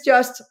is this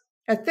just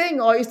a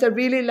thing or is there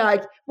really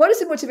like, what is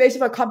the motivation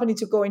for a company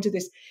to go into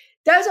this?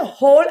 There's a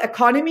whole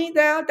economy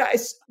there.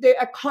 The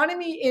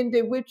economy in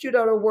the Web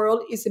 2.0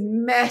 world is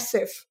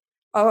massive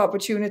of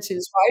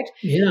opportunities, right?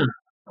 Yeah.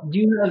 Do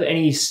you have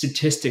any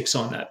statistics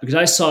on that? Because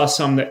I saw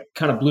some that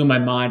kind of blew my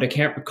mind. I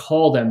can't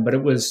recall them, but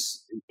it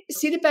was...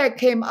 Citibank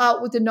came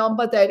out with the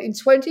number that in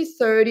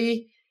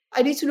 2030,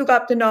 I need to look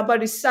up the number,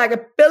 it's like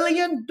 $1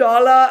 billion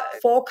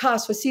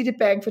forecast for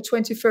Citibank for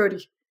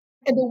 2030.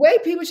 And the way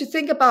people should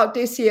think about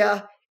this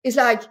here is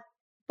like,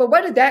 but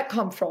where did that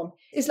come from?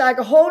 It's like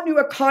a whole new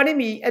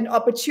economy and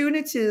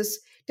opportunities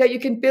that you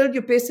can build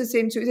your business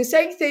into. It's the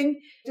same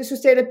thing, the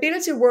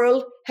sustainability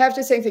world have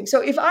the same thing.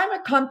 So if I'm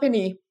a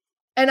company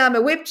and I'm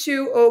a Web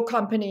 2.0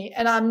 company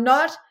and I'm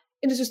not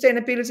in the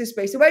sustainability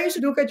space, the way you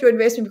should look at your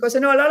investment, because I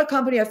know a lot of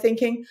companies are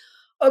thinking,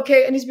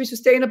 okay, it needs to be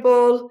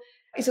sustainable.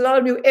 It's a lot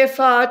of new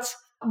effort.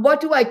 What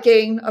do I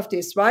gain of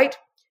this, right?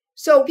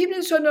 So people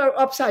need to turn it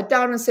upside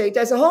down and say,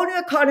 there's a whole new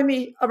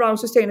economy around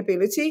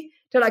sustainability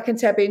that I can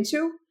tap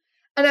into.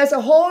 And there's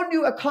a whole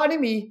new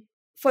economy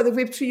for the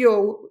Web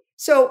 3.0.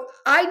 So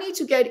I need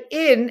to get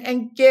in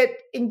and get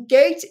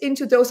engaged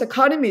into those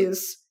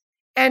economies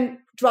and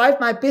drive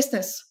my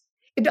business.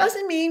 It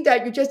doesn't mean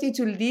that you just need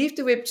to leave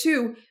the Web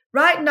 2.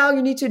 Right now,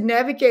 you need to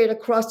navigate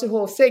across the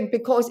whole thing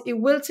because it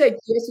will take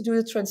years to do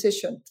the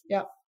transition.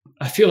 Yeah.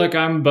 I feel like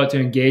I'm about to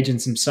engage in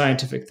some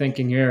scientific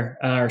thinking here,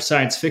 or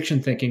science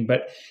fiction thinking,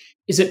 but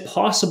is it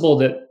possible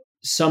that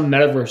some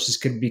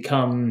metaverses could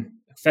become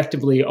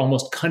effectively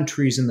almost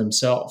countries in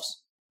themselves?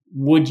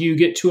 would you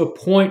get to a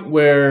point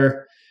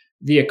where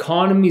the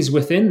economies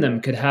within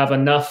them could have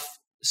enough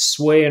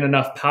sway and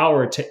enough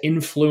power to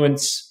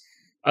influence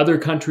other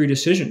country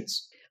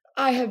decisions?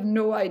 I have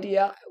no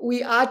idea.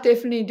 We are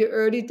definitely in the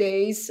early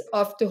days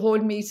of the whole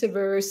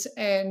metaverse.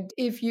 And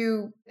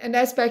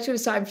that's back to the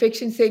science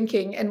fiction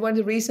thinking. And one of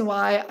the reasons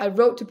why I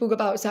wrote the book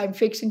about science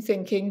fiction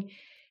thinking,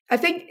 I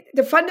think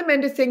the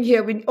fundamental thing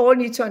here we all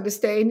need to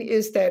understand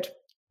is that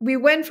we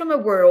went from a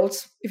world,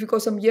 if you go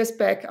some years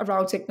back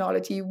around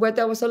technology, where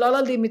there was a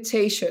lot of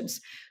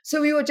limitations.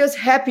 So we were just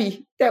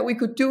happy that we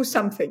could do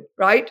something,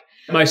 right?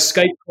 My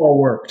Skype call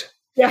worked.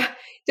 Yeah.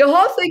 The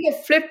whole thing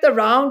is flipped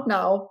around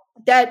now,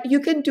 that you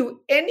can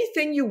do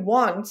anything you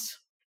want.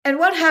 And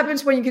what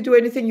happens when you can do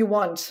anything you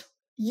want?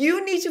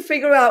 You need to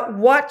figure out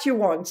what you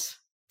want.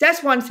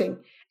 That's one thing.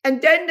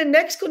 And then the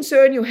next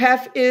concern you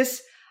have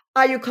is,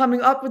 are you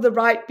coming up with the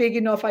right big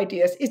enough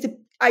ideas? Is the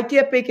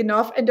idea big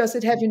enough, and does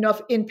it have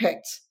enough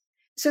impact?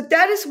 So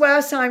that is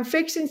where science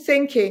fiction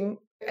thinking,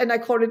 and I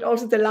call it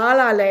also the La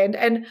La Land.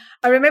 And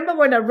I remember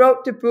when I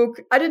wrote the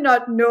book, I did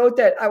not know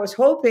that I was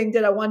hoping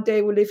that I one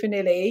day would live in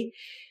LA.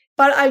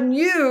 But I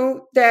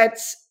knew that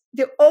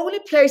the only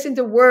place in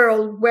the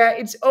world where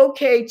it's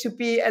okay to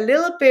be a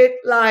little bit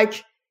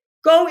like,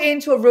 go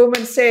into a room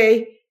and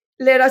say,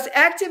 let us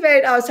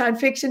activate our science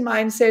fiction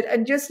mindset,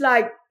 and just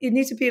like, it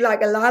needs to be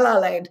like a La La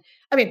Land.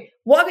 I mean,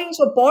 walking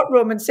into a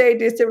boardroom and say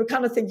this, they would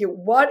kind of think,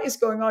 what is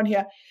going on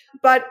here?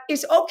 But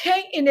it's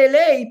okay in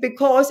LA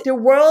because the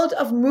world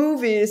of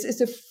movies is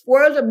the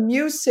world of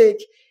music.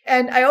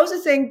 And I also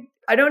think,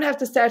 I don't have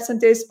the stats on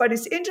this, but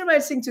it's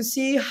interesting to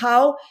see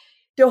how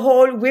the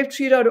whole Web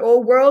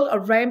 3.0 world are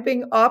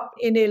ramping up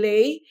in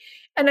LA.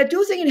 And I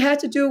do think it has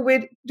to do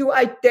with, do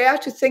I dare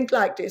to think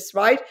like this,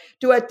 right?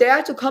 Do I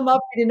dare to come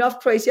up with enough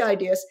crazy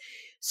ideas?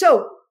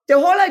 So the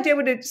whole idea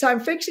with the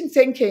science fiction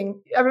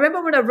thinking, I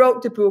remember when I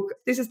wrote the book,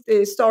 this is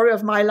the story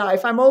of my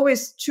life. I'm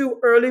always too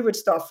early with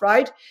stuff,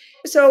 right?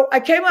 So I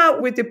came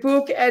out with the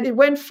book and it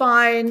went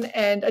fine.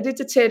 And I did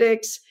the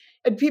TEDx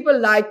and people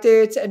liked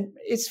it and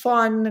it's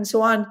fun and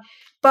so on.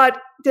 But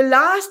the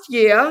last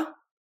year,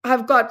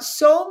 I've got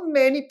so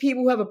many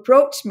people who have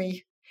approached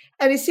me.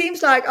 And it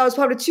seems like I was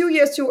probably 2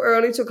 years too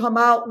early to come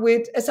out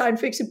with a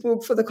science fiction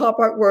book for the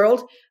corporate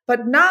world.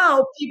 But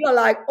now people are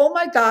like, oh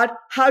my God,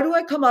 how do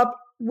I come up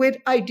with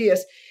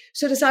ideas?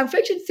 So the science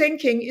fiction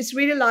thinking is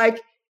really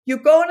like, you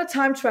go on a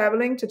time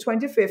traveling to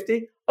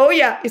 2050. Oh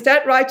yeah, is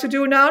that right to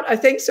do now? I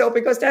think so,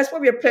 because that's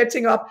what we are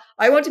pledging up.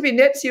 I want to be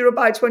net zero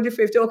by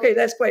 2050. Okay,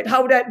 that's great.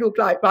 How would that look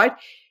like, right?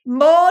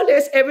 More or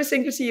less every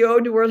single CEO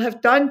in the world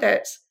have done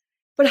that.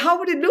 But how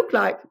would it look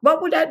like?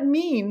 What would that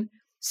mean?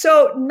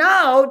 So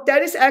now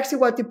that is actually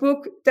what the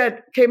book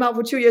that came out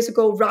for 2 years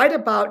ago write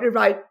about. It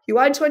right, you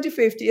are in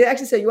 2050. It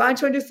actually says you are in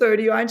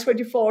 2030, you are in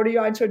 2040, you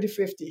are in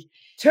 2050.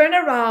 Turn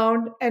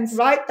around and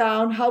write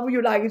down how would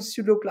you like it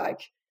to look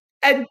like.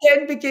 And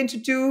then begin to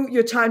do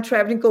your time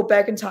traveling, go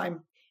back in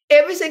time.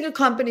 Every single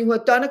company who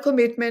has done a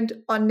commitment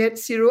on net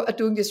zero are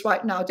doing this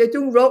right now. They're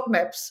doing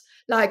roadmaps.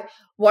 Like,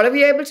 what are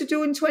we able to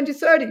do in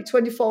 2030,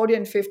 2040,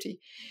 and 50?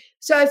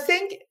 So I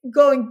think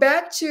going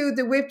back to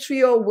the Web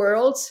 3.0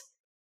 world,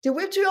 the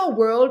Web 3.0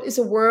 world is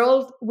a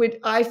world which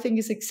I think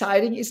is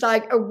exciting. It's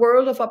like a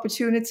world of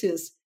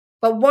opportunities.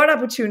 But what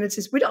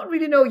opportunities? We don't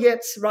really know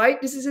yet,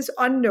 right? This is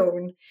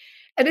unknown.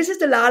 And this is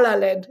the La La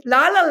Land.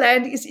 La La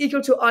Land is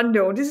equal to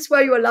unknown. This is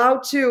where you're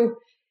allowed to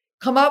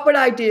come up with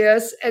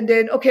ideas and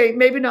then, okay,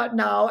 maybe not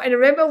now. And I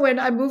remember when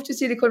I moved to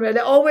Silicon Valley,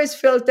 I always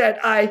felt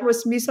that I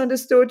was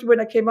misunderstood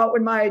when I came up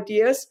with my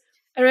ideas.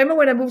 I remember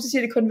when I moved to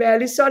Silicon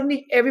Valley,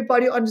 suddenly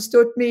everybody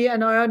understood me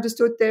and I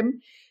understood them.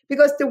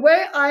 Because the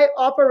way I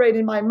operate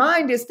in my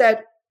mind is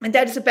that, and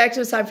that is back to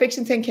the science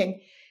fiction thinking,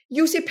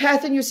 you see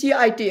pattern, you see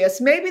ideas.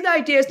 Maybe the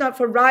idea is not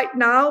for right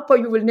now,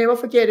 but you will never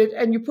forget it.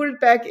 And you put it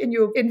back in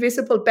your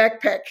invisible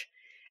backpack.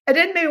 And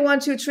then maybe 1,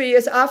 2, 3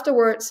 years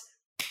afterwards,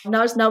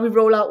 now we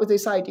roll out with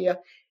this idea.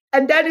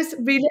 And that is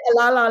really a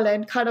La La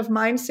Land kind of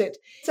mindset.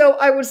 So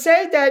I would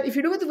say that if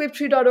you look at the Web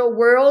 3.0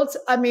 world,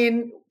 I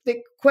mean,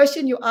 the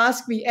question you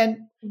asked me, and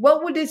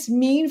what would this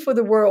mean for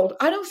the world?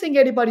 I don't think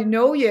anybody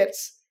knows yet.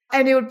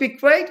 And it would be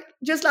great,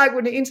 just like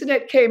when the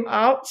internet came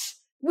out,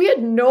 we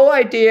had no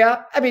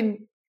idea, I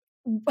mean,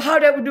 how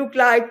that would look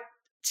like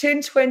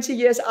 10, 20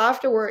 years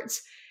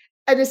afterwards.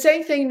 And the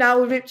same thing now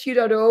with Web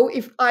 3.0,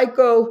 if I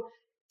go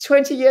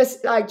 20 years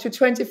like to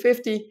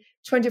 2050,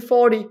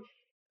 2040,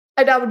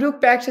 and I would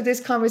look back to this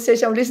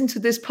conversation, I would listen to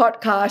this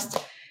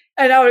podcast,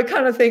 and I would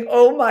kind of think,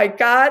 oh my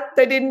God,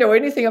 they didn't know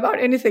anything about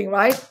anything,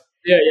 right?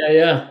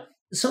 Yeah.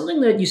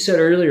 Something that you said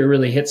earlier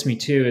really hits me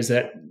too, is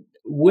that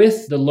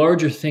with the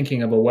larger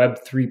thinking of a Web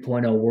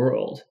 3.0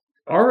 world,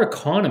 our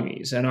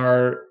economies and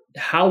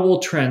how we'll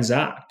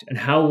transact and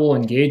how we'll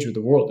engage with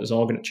the world is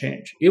all going to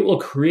change. It will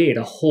create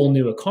a whole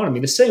new economy,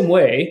 the same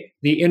way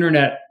the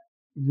internet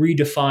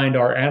redefined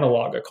our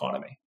analog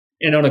economy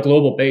and on a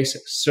global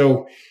basis.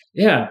 So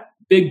yeah,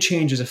 big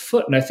changes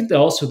afoot. And I think that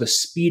also the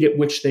speed at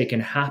which they can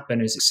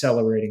happen is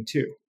accelerating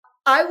too.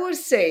 I would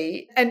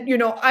say, and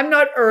I'm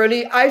not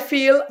early. I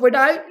feel when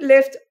I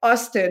left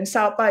Austin,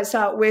 South by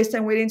Southwest,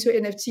 and went into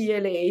NFT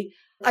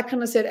LA, I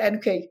kind of said,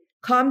 okay,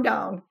 calm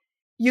down.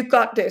 You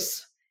got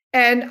this.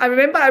 And I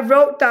remember I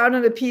wrote down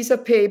on a piece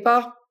of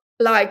paper,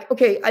 like,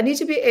 okay, I need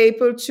to be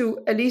able to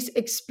at least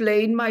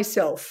explain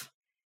myself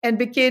and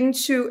begin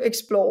to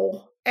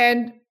explore.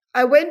 And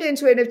I went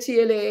into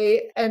NFT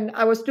LA and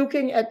I was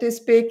looking at this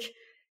big,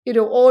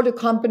 all the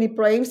company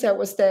brains that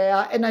was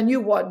there, and I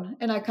knew one.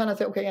 And I kind of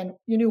thought, okay, and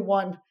you knew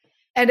one.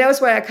 And that was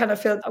where I kind of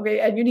felt,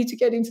 okay, and you need to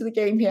get into the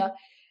game here.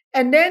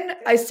 And then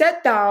I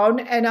sat down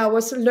and I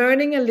was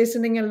learning and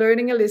listening and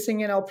learning and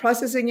listening,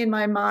 processing in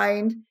my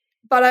mind.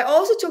 But I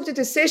also took the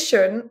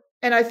decision,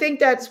 and I think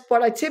that's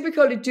what I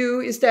typically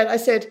do, is that I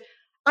said,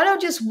 I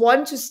don't just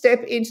want to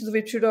step into the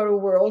Web 2.0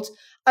 world.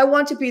 I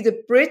want to be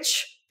the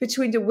bridge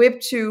between the Web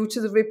 2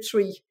 to the Web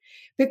 3.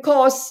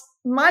 Because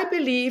my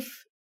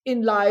belief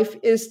in life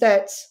is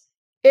that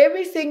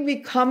everything we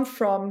come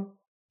from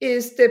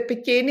is the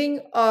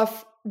beginning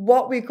of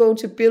what we're going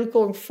to build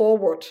going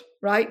forward,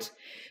 right?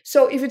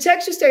 So if you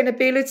take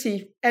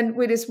sustainability, and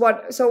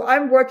so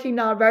I'm working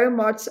now very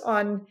much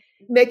on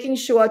making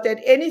sure that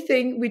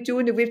anything we do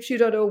in the Web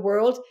 2.0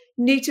 world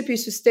need to be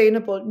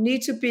sustainable,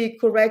 need to be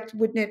correct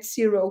with net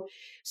zero.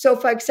 So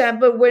for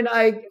example, when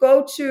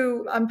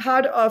I'm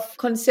part of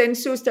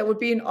Consensus that would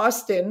be in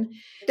Austin,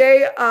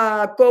 they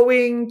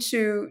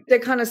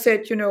kind of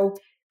said,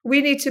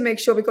 we need to make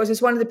sure, because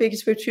it's one of the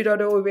biggest Web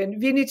 2.0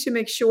 events, we need to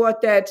make sure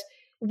that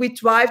we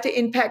drive the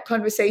impact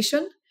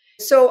conversation.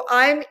 So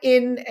I'm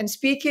in and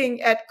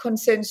speaking at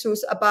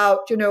Consensus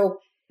about,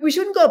 we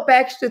shouldn't go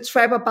back to the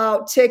trap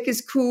about tech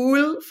is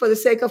cool for the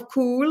sake of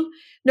cool.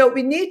 No,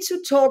 we need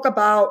to talk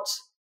about,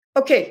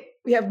 okay,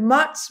 we have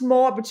much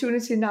more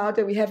opportunity now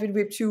than we have in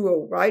Web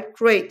 2.0, right?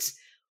 Great.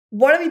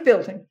 What are we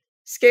building?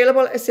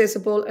 Scalable,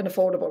 accessible, and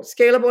affordable.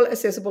 Scalable,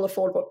 accessible,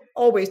 affordable.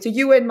 Always the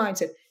UN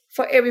mindset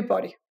for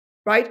everybody,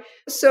 right?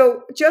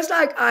 So just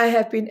like I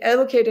have been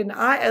advocating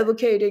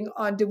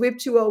on the Web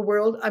 2.0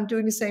 world, I'm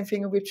doing the same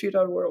thing in Web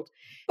 3.0 world.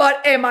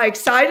 But am I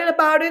excited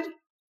about it?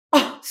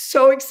 Oh,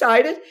 so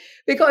excited,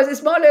 because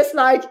it's more or less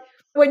like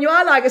when you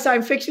are like a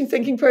science fiction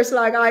thinking person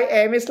like I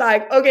am, it's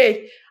like,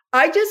 okay,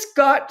 I just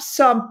got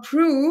some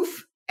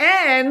proof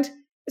and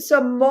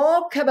some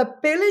more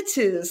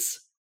capabilities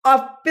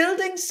of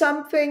building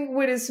something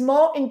which is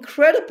more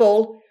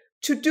incredible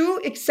to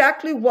do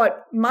exactly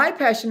what my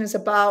passion is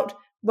about,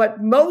 what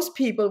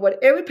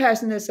every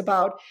passion is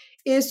about,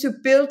 is to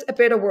build a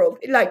better world.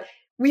 Like,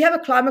 we have a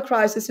climate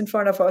crisis in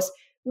front of us.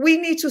 We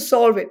need to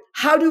solve it.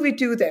 How do we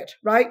do that,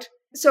 right?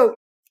 So,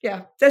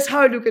 yeah, that's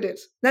how I look at it.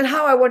 That's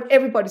how I want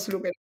everybody to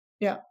look at it.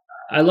 Yeah.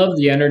 I love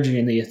the energy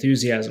and the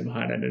enthusiasm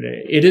behind it.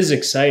 It is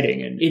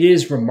exciting, and it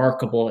is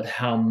remarkable at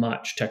how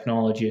much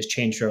technology has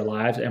changed our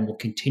lives and will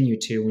continue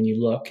to when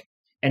you look.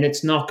 And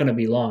it's not going to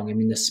be long. I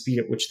mean, the speed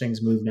at which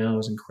things move now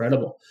is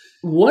incredible.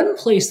 One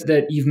place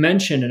that you've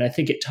mentioned, and I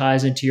think it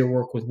ties into your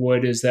work with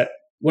wood, is that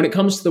when it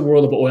comes to the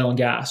world of oil and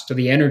gas, to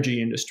the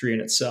energy industry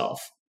in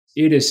itself,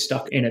 it is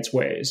stuck in its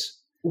ways.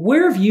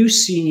 Where have you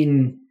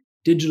seen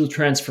digital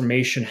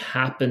transformation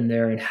happen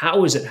there, and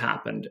how has it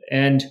happened?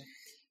 And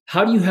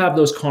how do you have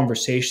those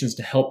conversations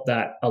to help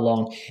that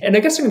along? And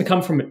I guess I'm going to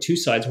come from it two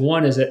sides.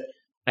 One is that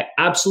I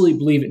absolutely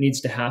believe it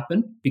needs to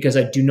happen, because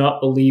I do not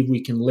believe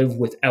we can live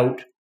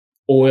without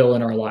oil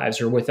in our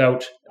lives or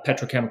without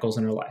petrochemicals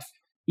in our life.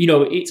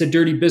 It's a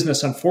dirty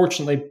business,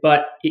 unfortunately,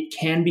 but it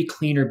can be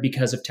cleaner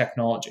because of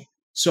technology.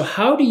 So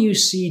how do you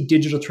see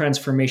digital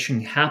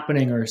transformation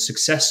happening, or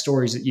success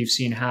stories that you've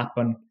seen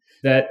happen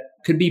that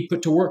could be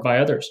put to work by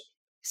others?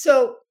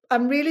 So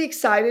I'm really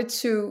excited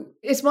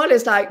it's more or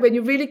less like when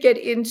you really get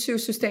into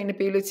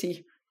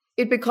sustainability,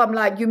 it becomes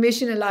like your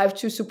mission in life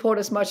to support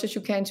as much as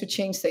you can to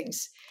change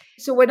things.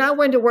 So when I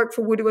went to work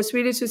for Wood, it was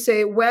really to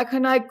say, where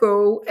can I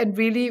go and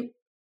really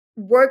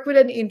work with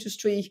an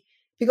industry?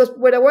 Because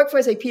when I worked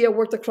for SAP, I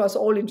worked across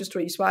all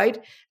industries,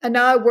 right? And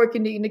now I work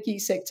in the energy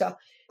sector.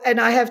 And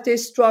I have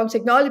this strong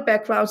technology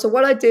background. So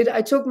what I did,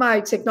 I took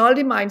my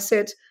technology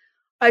mindset,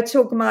 I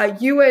took my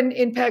UN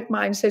impact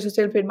mindset,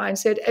 sustainability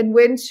mindset, and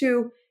went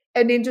to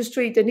an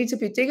industry that needs to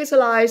be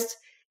digitalized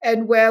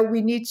and where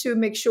we need to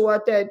make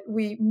sure that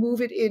we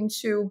move it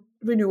into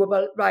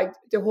renewable, right?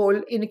 The whole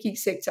energy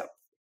sector.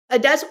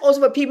 And that's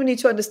also what people need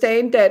to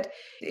understand, that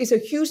it's a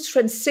huge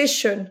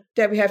transition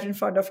that we have in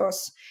front of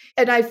us.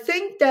 And I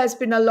think there's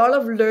been a lot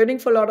of learning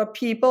for a lot of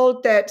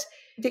people that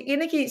the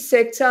energy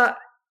sector,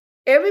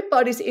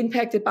 everybody's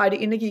impacted by the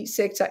energy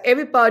sector.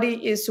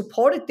 Everybody is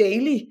supported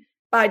daily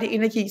by the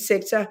energy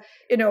sector.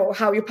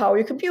 How you power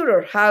your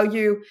computer,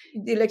 the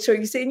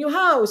electricity in your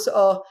house,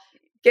 or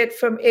get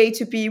from A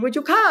to B with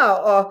your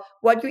car, or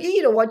what you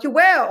eat, or what you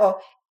wear, or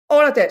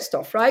all of that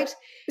stuff, right?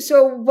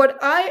 So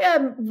what I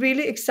am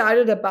really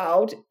excited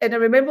about, and I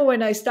remember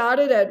when I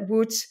started at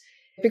Woods,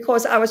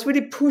 because I was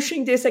really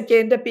pushing this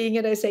agenda being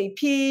at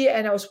SAP,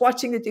 and I was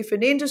watching the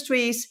different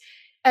industries.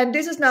 And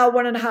this is now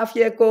 1.5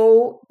 years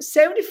ago,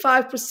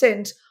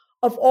 75%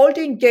 of all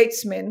the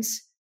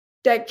engagements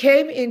that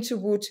came into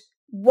Wood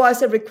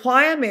was a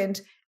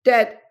requirement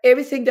that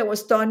everything that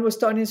was done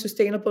in a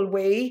sustainable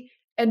way.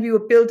 And we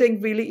were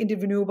building really in the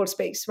renewable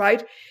space,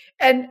 right?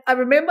 And I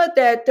remember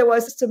that there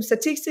was some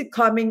statistics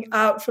coming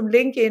out from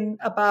LinkedIn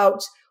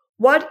about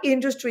what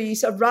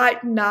industries are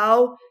right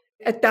now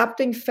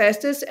adapting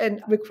fastest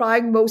and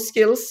requiring most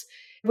skills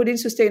within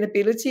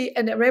sustainability.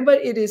 And I remember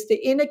it is the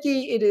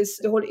energy, it is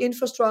the whole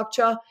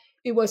infrastructure,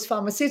 it was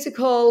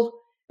pharmaceutical,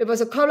 there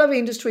was a couple of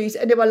industries,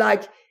 and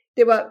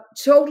they were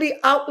totally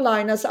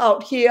outliners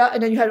out here,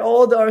 and then you had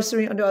all the others on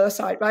the other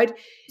side, right?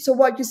 So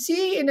what you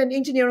see in an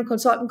engineering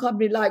consulting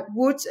company like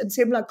Woods and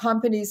similar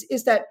companies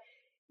is that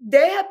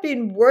they have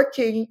been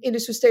working in the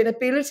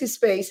sustainability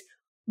space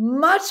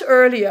much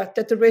earlier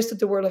than the rest of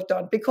the world have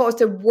done, because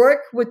they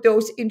work with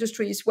those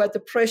industries where the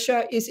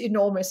pressure is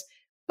enormous.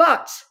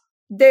 But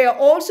they are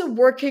also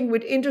working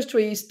with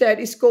industries that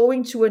is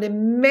going to an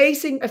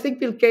amazing, I think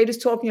Bill Gates is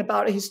talking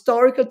about a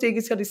historical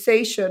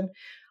digitalization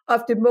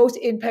of the most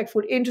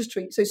impactful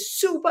industry. So it's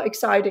super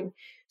exciting.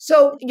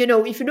 So,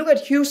 if you look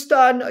at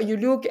Houston or you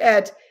look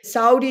at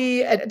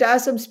Saudi, and there are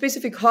some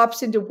specific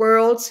hubs in the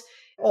world,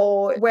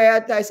 or where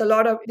there's a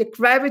lot of the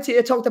gravity.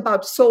 I talked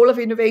about soul of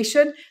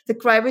innovation, the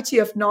gravity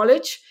of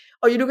knowledge.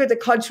 Or you look at the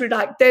country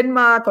like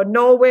Denmark or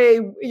Norway,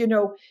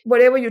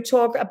 whatever you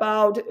talk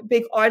about,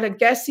 big oil and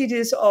gas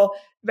cities or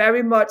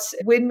very much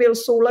windmill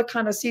solar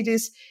kind of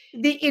cities.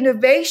 The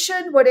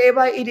innovation,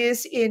 whatever it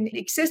is in the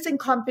existing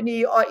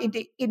company or in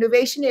the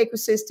innovation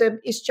ecosystem,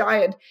 is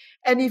giant.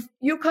 And if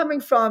you're coming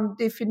from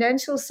the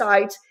financial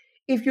side,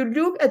 if you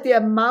look at the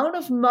amount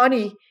of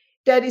money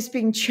that is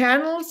being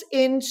channeled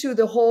into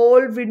the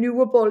whole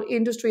renewable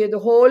industry and the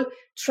whole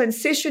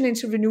transition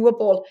into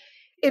renewable,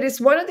 it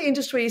is one of the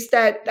industries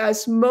that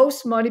has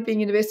most money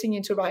being investing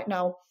into right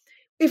now.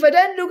 If I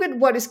then look at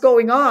what is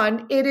going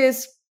on, it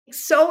is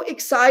so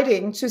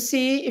exciting to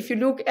see, if you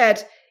look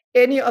at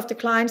any of the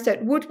clients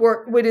that would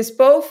work with us,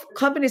 both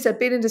companies that have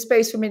been in the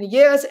space for many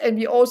years, and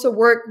we also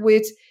work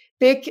with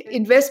big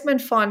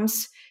investment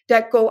funds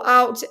that go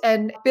out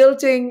and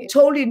building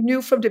totally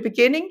new from the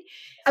beginning.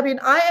 I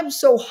mean, I am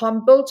so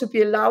humbled to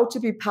be allowed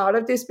to be part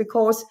of this,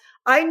 because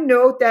I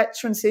know that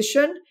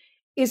transition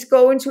is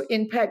going to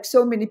impact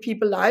so many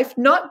people's life.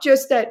 Not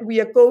just that we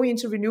are going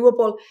into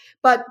renewable,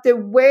 but the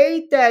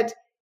way that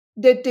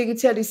the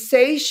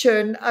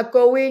digitalization are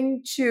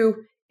going to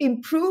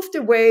improve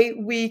the way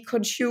we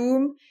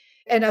consume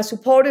and are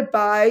supported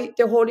by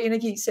the whole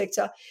energy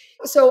sector.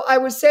 So I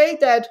would say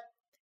that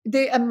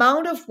the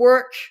amount of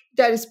work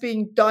that is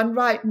being done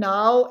right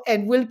now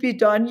and will be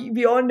done,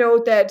 we all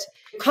know that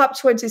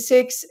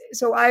COP26,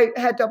 so I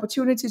had the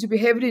opportunity to be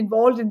heavily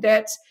involved in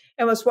that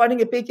and was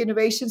running a big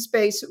innovation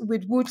space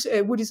with Wood.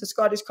 Wood is a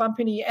Scottish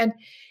company. And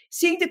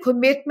seeing the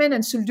commitment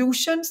and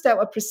solutions that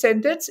were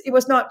presented, it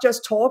was not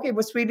just talk, it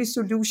was really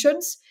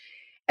solutions.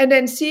 And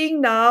then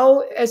seeing now,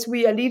 as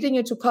we are leading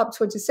into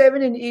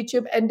COP27 in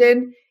Egypt and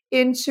then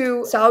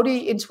into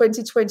Saudi in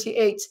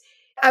 2028,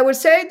 I would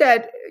say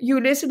that you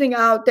listening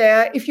out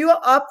there, if you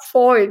are up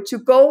for it, to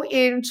go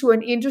into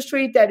an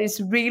industry that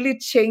is really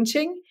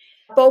changing,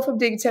 both from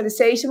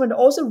digitalization but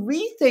also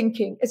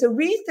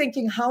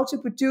rethinking how to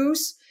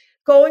produce,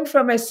 going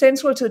from a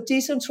central to a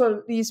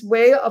decentralized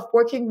way of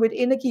working with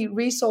energy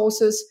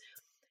resources.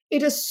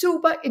 It is a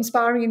super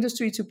inspiring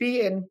industry to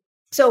be in.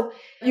 So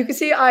you can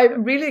see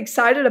I'm really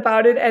excited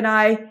about it, and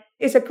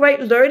it's a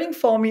great learning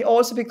for me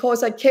also,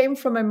 because I came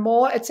from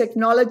a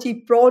technology,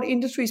 broad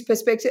industries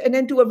perspective, and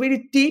then do a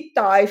really deep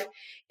dive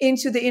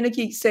into the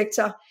energy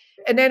sector.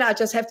 And then I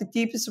just have the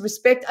deepest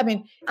respect. I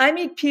mean, I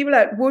meet people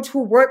at Wood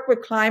who work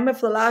with climate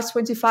for the last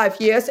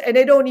 25 years, and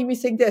they don't even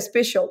think they're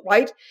special,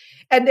 right?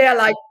 And they're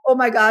like, oh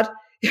my God,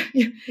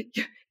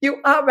 you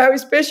are very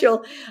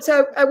special.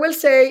 So I will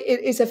say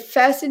it is a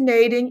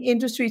fascinating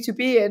industry to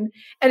be in.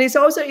 And it's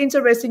also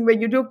interesting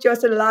when you look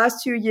just at the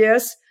last 2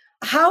 years,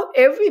 how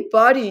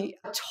everybody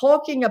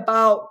talking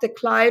about the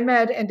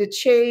climate and the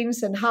change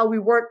and how we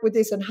work with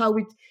this and how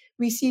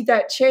we see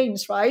that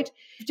change, right?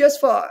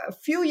 Just for a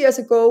few years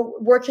ago,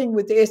 working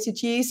with the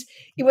SDGs,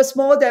 it was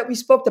more that we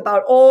spoke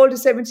about all the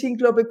 17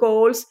 global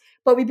goals,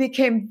 but we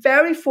became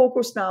very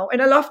focused now.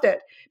 And I love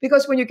that,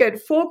 because when you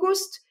get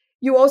focused,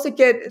 you also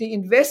get the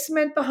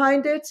investment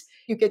behind it,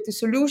 you get the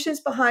solutions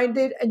behind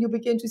it, and you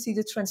begin to see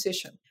the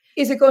transition.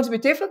 Is it going to be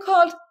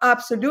difficult?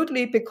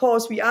 Absolutely,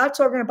 because we are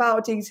talking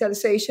about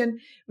digitalization.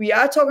 We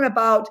are talking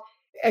about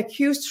a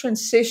huge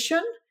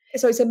transition.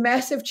 So it's a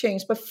massive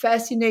change, but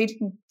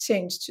fascinating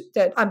change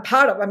that I'm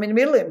part of. I'm in the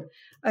middle of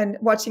and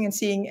watching and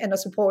seeing and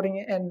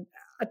supporting and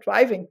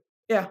driving.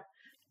 Yeah.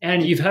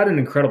 And you've had an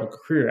incredible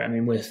career. I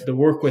mean, with the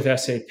work with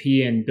SAP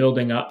and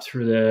building up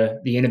through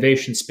the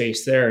innovation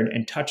space there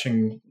and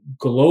touching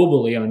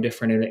globally on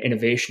different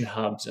innovation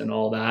hubs and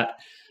all that,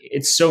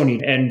 it's so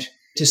neat. And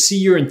to see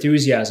your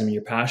enthusiasm and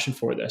your passion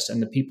for this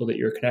and the people that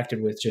you're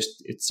connected with,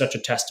 it's such a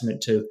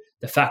testament to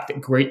the fact that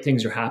great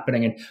things are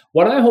happening. And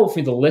what I hope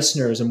for the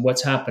listeners and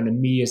what's happened to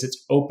me is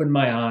it's opened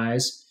my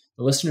eyes,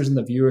 the listeners and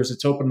the viewers,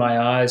 it's opened my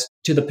eyes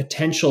to the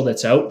potential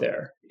that's out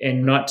there,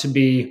 and not to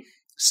be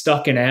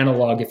stuck in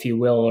analog, if you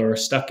will, or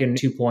stuck in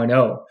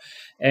 2.0.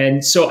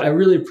 And so I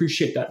really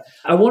appreciate that.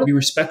 I want to be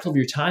respectful of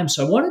your time.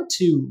 So I wanted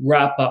to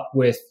wrap up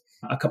with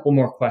a couple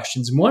more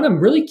questions. One, I'm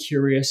really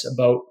curious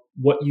about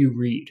what you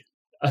read,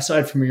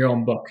 aside from your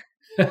own book.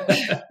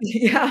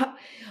 Yeah.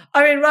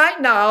 I mean, right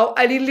now,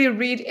 I literally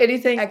read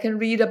anything I can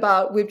read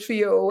about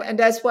Web3O. And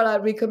that's what I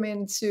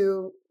recommend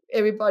to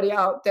everybody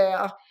out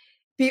there.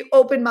 Be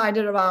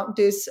open-minded around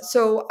this.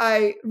 So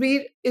I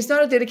read, it's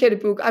not a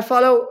dedicated book. I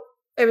follow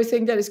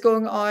everything that is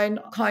going on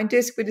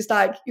CoinDesk, which is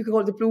like, you can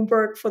call it the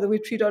Bloomberg for the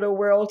Web 3.0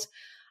 world.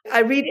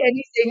 I read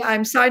anything.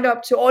 I'm signed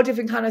up to all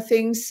different kind of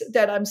things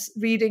that I'm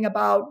reading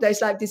about.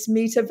 There's like this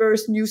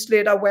Metaverse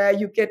newsletter where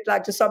you get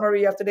like the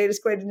summary of the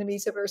latest great in the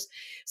Metaverse.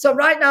 So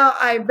right now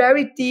I'm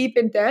very deep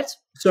in that.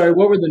 Sorry,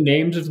 what were the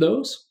names of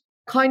those?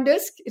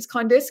 CoinDesk. It's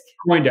CoinDesk.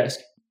 CoinDesk.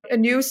 A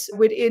news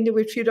within the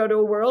Web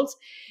 3.0 world.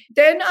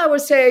 Then I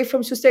would say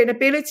from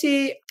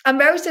sustainability, I'm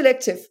very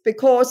selective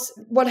because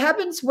what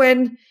happens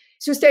when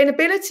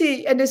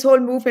sustainability and this whole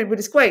movement, which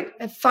is great,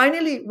 and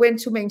finally went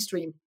to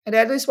mainstream. And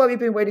that is what we've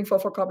been waiting for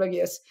a couple of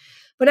years.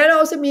 But that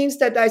also means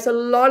that there's a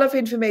lot of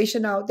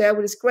information out there,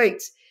 which is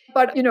great.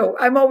 But,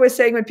 I'm always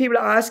saying when people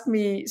ask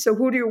me, so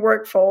who do you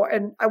work for?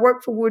 And I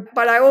work for Wood,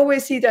 but I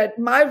always see that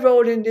my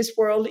role in this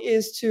world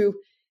is to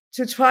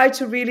try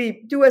to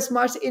really do as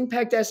much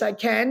impact as I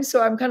can.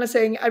 So I'm kind of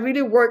saying I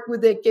really work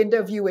with the agenda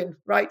of UN,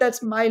 right?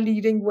 That's my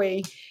leading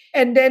way.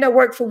 And then I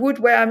work for Wood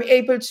where I'm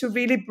able to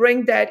really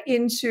bring that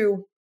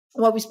into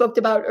what we spoke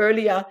about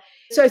earlier.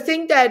 So I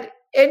think that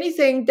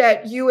anything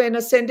that UN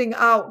are sending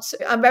out,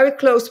 I'm very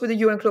close with the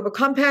UN Global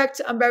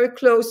Compact. I'm very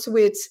close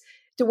with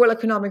the World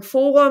Economic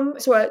Forum.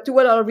 So I do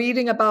a lot of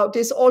reading about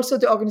this. Also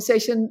the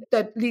organization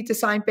that lead the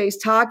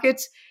science-based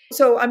targets.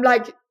 So I'm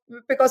like,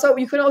 because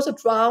you can also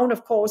drown,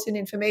 of course, in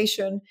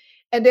information.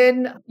 And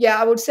then,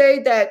 I would say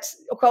that,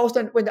 of course,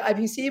 then when the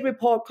IPC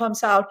report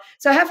comes out,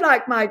 so I have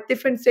like my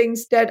different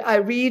things that I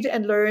read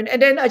and learn. And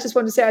then I just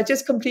want to say I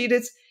just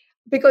completed,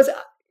 because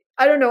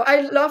I don't know,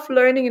 I love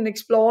learning and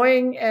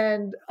exploring,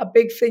 and a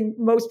big thing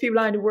most people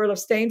are in the world of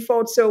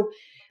Stanford. So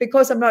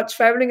because I'm not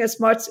traveling as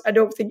much, I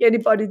don't think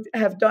anybody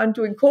have done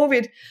during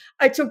COVID,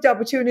 I took the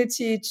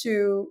opportunity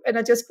to, and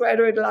I just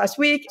graduated last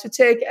week, to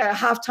take a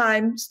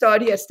half-time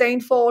study at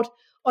Stanford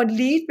on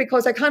lead,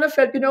 because I kind of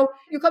felt,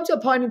 you come to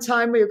a point in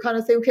time where you kind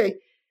of think, okay,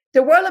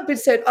 the world has been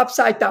set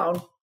upside down.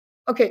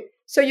 Okay,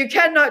 so you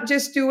cannot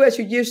just do as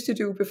you used to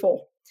do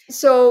before.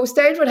 So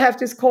Stanford have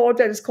this course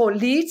that is called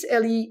LEAD,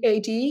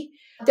 L-E-A-D,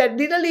 that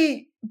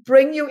literally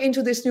bring you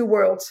into this new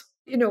world.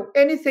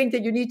 Anything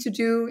that you need to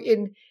do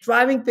in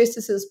driving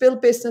businesses,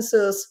 build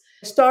businesses,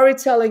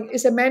 storytelling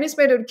is a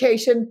management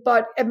education,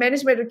 but a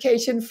management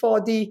education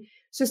for the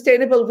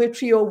sustainable Web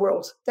 3.0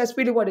 world. That's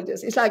really what it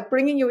is. It's like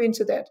bringing you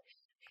into that.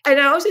 And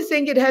I also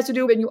think it has to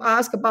do when you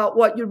ask about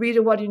what you read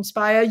and what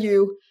inspire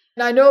you.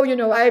 And I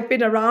know, I've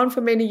been around for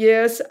many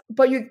years,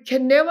 but you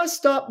can never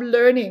stop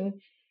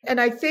learning.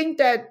 And I think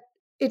that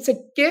it's a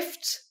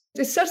gift.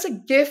 It's such a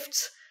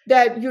gift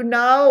that you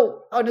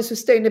now on a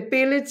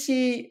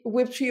sustainability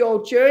Web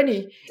 3.0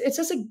 journey. It's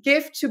just a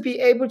gift to be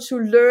able to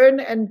learn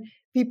and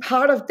be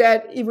part of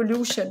that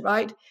evolution,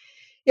 right?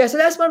 Yeah, so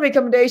that's my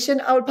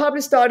recommendation. I would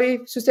probably study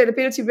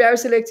sustainability, very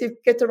selective,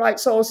 get the right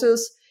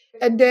sources,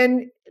 and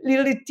then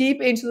literally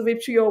deep into the Web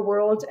 3.0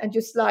 world and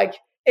just like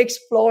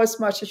explore as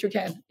much as you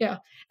can. Yeah.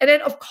 And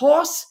then, of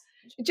course,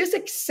 just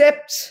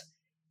accept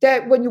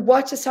that when you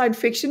watch a science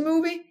fiction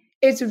movie,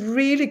 it's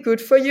really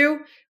good for you,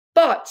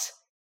 but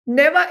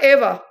never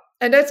ever,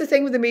 and that's the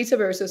thing with the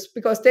metaverses,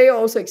 because they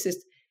also exist.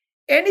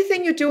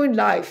 Anything you do in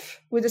life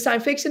with the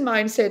science fiction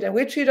mindset and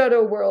Web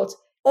 3.0 world,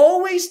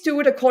 always do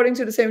it according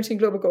to the 17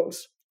 global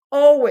goals.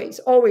 Always,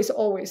 always,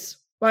 always,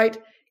 right?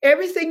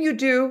 Everything you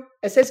do,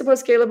 accessible,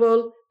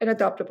 scalable, and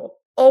adaptable.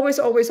 Always,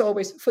 always,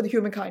 always for the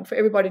humankind, for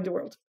everybody in the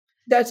world.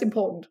 That's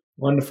important.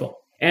 Wonderful.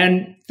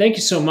 And thank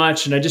you so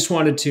much. And I just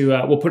wanted to,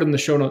 we'll put it in the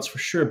show notes for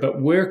sure,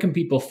 but where can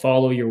people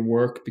follow your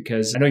work?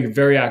 Because I know you're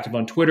very active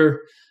on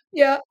Twitter.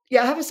 Yeah,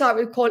 I have a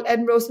site called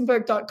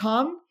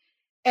rosenberg.com.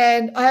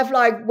 And I have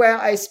like where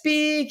I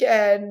speak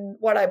and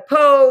what I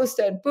post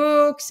and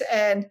books.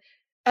 And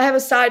I have a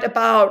site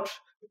about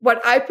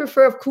what I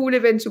prefer of cool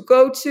events to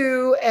go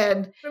to.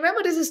 And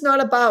remember, this is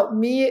not about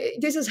me.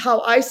 This is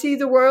how I see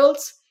the world.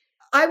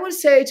 I would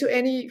say to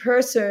any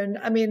person,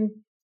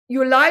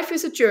 your life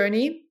is a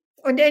journey,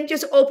 and then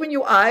just open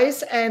your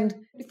eyes and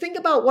think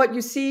about what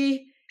you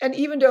see. And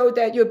even though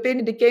that you've been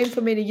in the game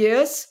for many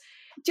years,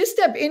 just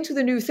step into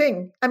the new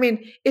thing.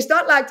 It's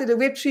not like that the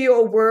Web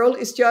 3.0 world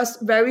is just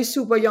very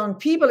super young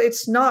people.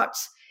 It's not.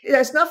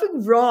 There's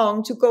nothing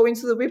wrong to go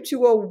into the Web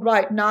 2.0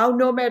 right now,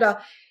 no matter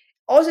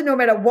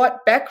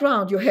what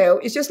background you have.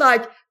 It's just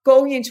like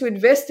going into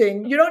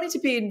investing. You don't need to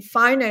be in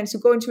finance to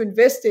go into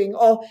investing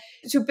or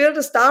to build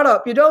a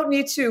startup. You don't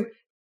need to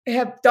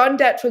have done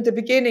that from the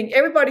beginning.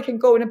 Everybody can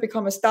go in and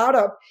become a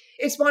startup.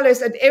 It's more or less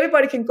that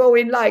everybody can go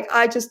in, like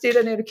I just did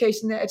an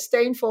education at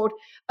Stanford.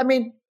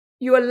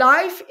 Your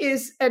life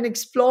is an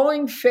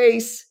exploring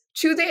phase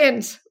to the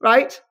end,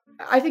 right?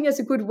 I think that's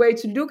a good way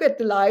to look at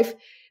the life,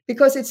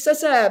 because it's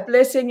such a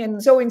blessing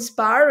and so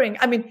inspiring.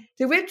 I mean,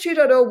 the Web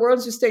 3.0 world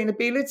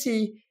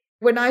sustainability,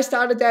 when I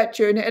started that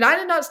journey, and I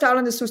did not start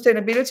on the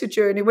sustainability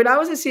journey. When I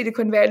was in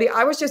Silicon Valley,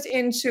 I was just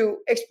into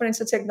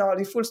exponential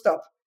technology, full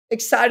stop.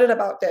 Excited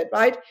about that,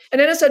 right? And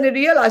then I suddenly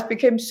realized,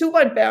 became super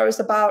embarrassed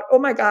about, oh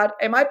my God,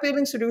 am I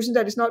building a solution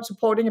that is not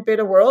supporting a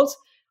better world?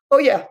 Oh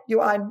yeah,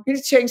 you are. You need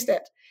to change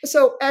that.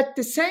 So at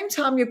the same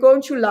time you're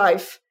going through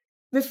life,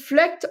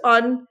 reflect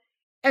on,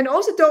 and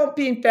also don't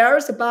be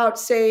embarrassed about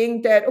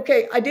saying that,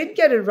 okay, I didn't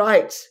get it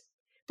right,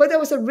 but there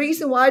was a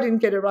reason why I didn't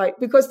get it right,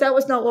 because that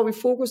was not what we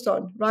focused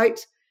on, right?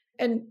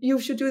 And you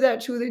should do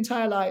that through the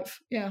entire life.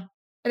 Yeah.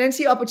 And then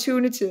see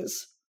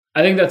opportunities.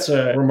 I think that's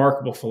a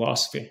remarkable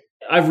philosophy.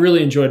 I've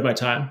really enjoyed my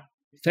time.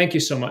 Thank you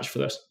so much for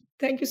this.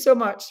 Thank you so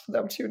much for the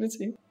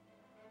opportunity.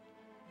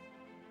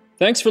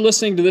 Thanks for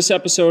listening to this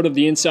episode of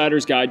The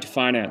Insider's Guide to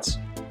Finance.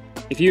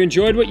 If you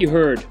enjoyed what you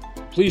heard,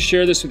 please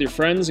share this with your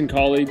friends and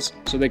colleagues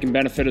so they can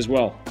benefit as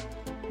well.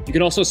 You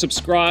can also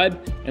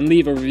subscribe and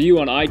leave a review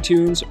on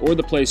iTunes or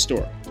the Play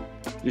Store.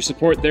 Your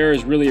support there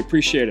is really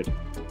appreciated.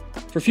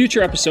 For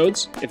future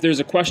episodes, if there's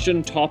a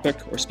question, topic,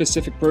 or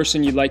specific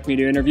person you'd like me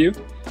to interview,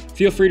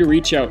 feel free to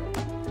reach out.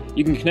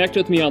 You can connect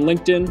with me on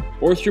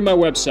LinkedIn or through my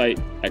website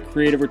at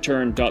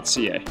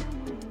creativereturn.ca.